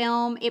our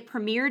film, it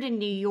premiered in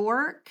New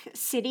York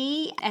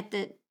City at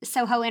the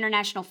Soho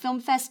International Film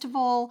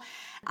Festival.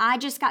 I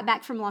just got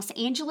back from Los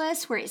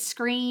Angeles where it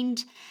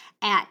screened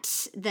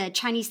at the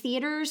Chinese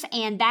theaters,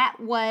 and that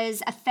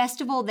was a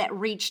festival that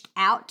reached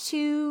out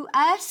to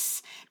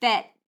us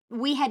that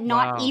we had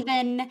not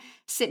even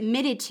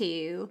submitted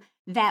to,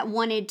 that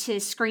wanted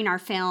to screen our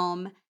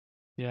film.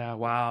 Yeah,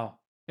 wow.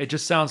 It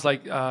just sounds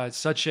like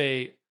such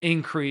a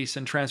increase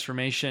and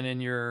transformation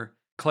in your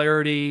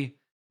clarity,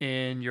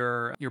 in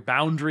your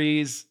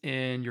boundaries,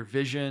 in your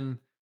vision.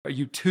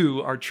 You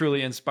two are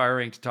truly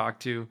inspiring to talk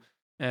to.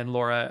 And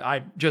Laura,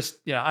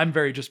 I'm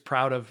very just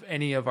proud of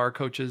any of our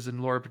coaches,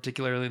 and Laura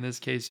particularly in this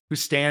case, who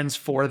stands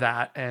for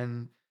that.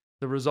 And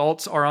the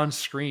results are on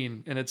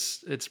screen, and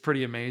it's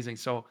pretty amazing.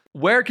 So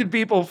where can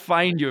people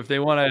find you if they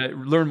want to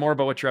learn more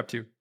about what you're up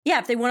to? Yeah,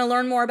 if they want to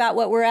learn more about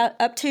what we're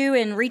up to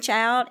and reach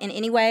out in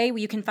any way,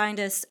 you can find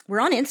us.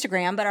 We're on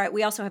Instagram, but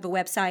we also have a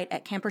website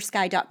at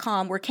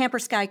campersky.com. We're Camper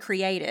Sky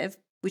Creative,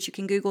 which you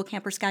can Google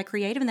Camper Sky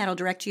Creative, and that'll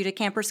direct you to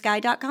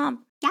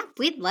campersky.com. Yeah,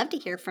 we'd love to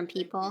hear from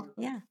people.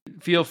 Yeah.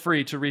 Feel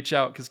free to reach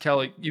out because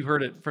Kelly, you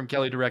heard it from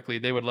Kelly directly.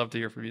 They would love to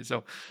hear from you.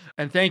 So,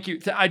 and thank you.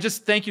 I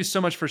just thank you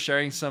so much for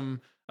sharing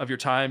some of your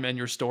time and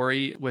your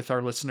story with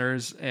our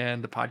listeners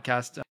and the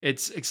podcast.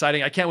 It's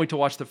exciting. I can't wait to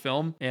watch the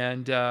film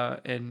and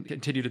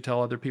continue to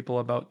tell other people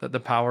about the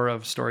power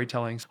of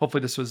storytelling.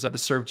 Hopefully this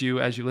served you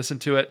as you listen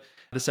to it,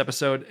 this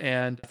episode.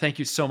 And thank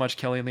you so much,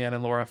 Kelly, Leanne,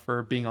 and Laura,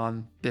 for being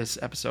on this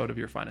episode of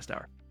Your Finest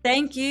Hour.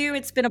 Thank you.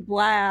 It's been a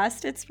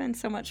blast. It's been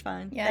so much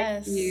fun.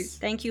 Yes. Thank you.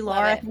 Thank you,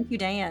 Laura. Thank you,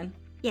 Dan.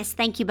 Yes,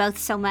 thank you both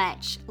so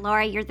much.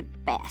 Laura, you're the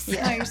best.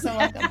 Oh, you're so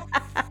welcome.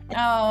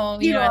 Oh,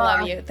 you know I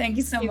love you. Thank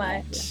you so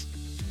much.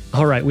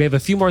 All right, we have a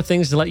few more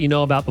things to let you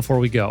know about before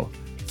we go.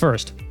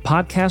 First,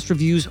 podcast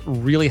reviews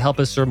really help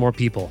us serve more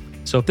people.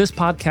 So if this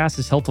podcast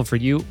is helpful for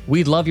you,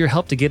 we'd love your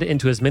help to get it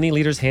into as many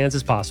leaders' hands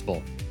as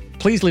possible.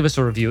 Please leave us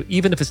a review,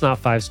 even if it's not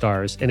 5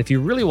 stars. And if you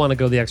really want to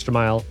go the extra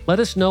mile,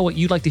 let us know what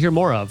you'd like to hear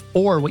more of,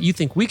 or what you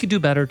think we could do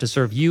better to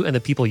serve you and the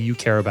people you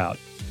care about.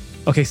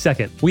 Okay,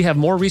 second, we have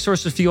more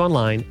resources for you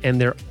online, and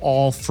they're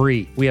all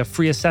free. We have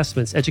free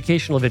assessments,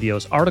 educational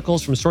videos,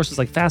 articles from sources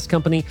like Fast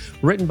Company,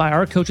 written by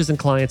our coaches and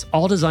clients,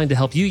 all designed to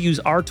help you use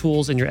our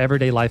tools in your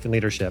everyday life and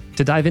leadership.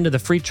 To dive into the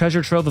free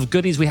treasure trove of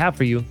goodies we have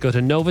for you, go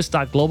to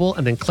novus.global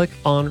and then click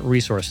on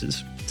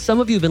resources.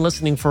 Some of you have been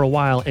listening for a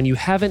while and you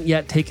haven't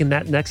yet taken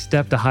that next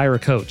step to hire a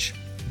coach.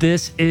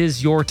 This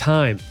is your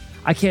time.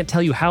 I can't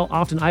tell you how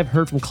often I've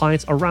heard from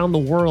clients around the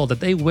world that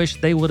they wish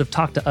they would have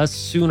talked to us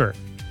sooner.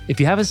 If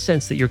you have a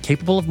sense that you're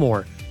capable of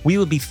more, we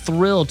would be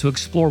thrilled to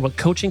explore what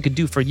coaching could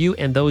do for you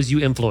and those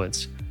you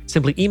influence.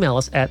 Simply email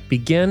us at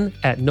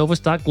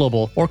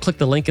begin@novus.global or click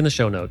the link in the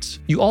show notes.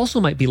 You also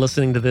might be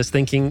listening to this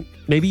thinking,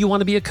 maybe you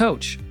want to be a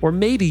coach, or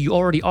maybe you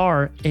already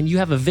are and you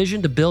have a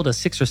vision to build a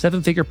 6 or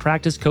 7 figure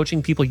practice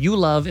coaching people you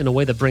love in a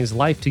way that brings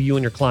life to you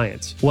and your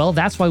clients. Well,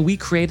 that's why we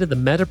created the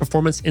Meta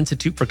Performance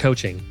Institute for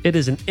Coaching. It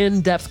is an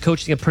in-depth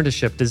coaching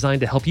apprenticeship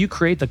designed to help you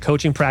create the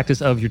coaching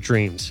practice of your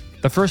dreams.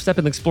 The first step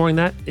in exploring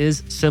that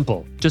is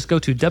simple. Just go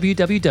to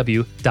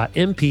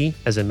www.mp,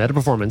 as in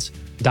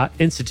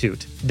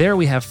metaperformance.institute. There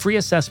we have free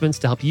assessments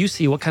to help you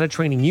see what kind of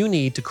training you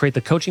need to create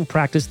the coaching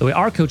practice the way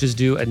our coaches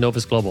do at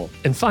Novus Global.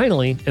 And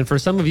finally, and for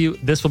some of you,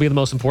 this will be the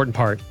most important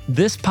part,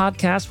 this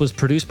podcast was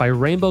produced by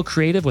Rainbow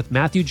Creative with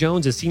Matthew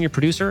Jones as senior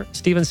producer,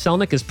 Steven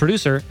Selnick as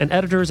producer, and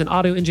editors and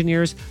audio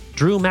engineers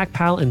Drew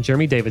MacPal and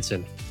Jeremy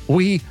Davidson.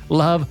 We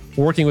love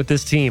working with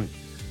this team.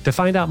 To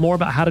find out more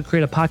about how to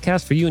create a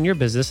podcast for you and your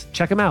business,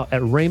 check them out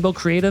at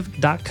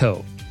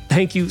rainbowcreative.co.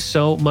 Thank you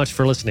so much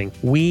for listening.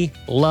 We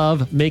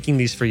love making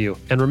these for you.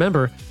 And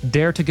remember,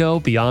 dare to go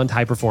beyond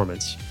high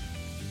performance.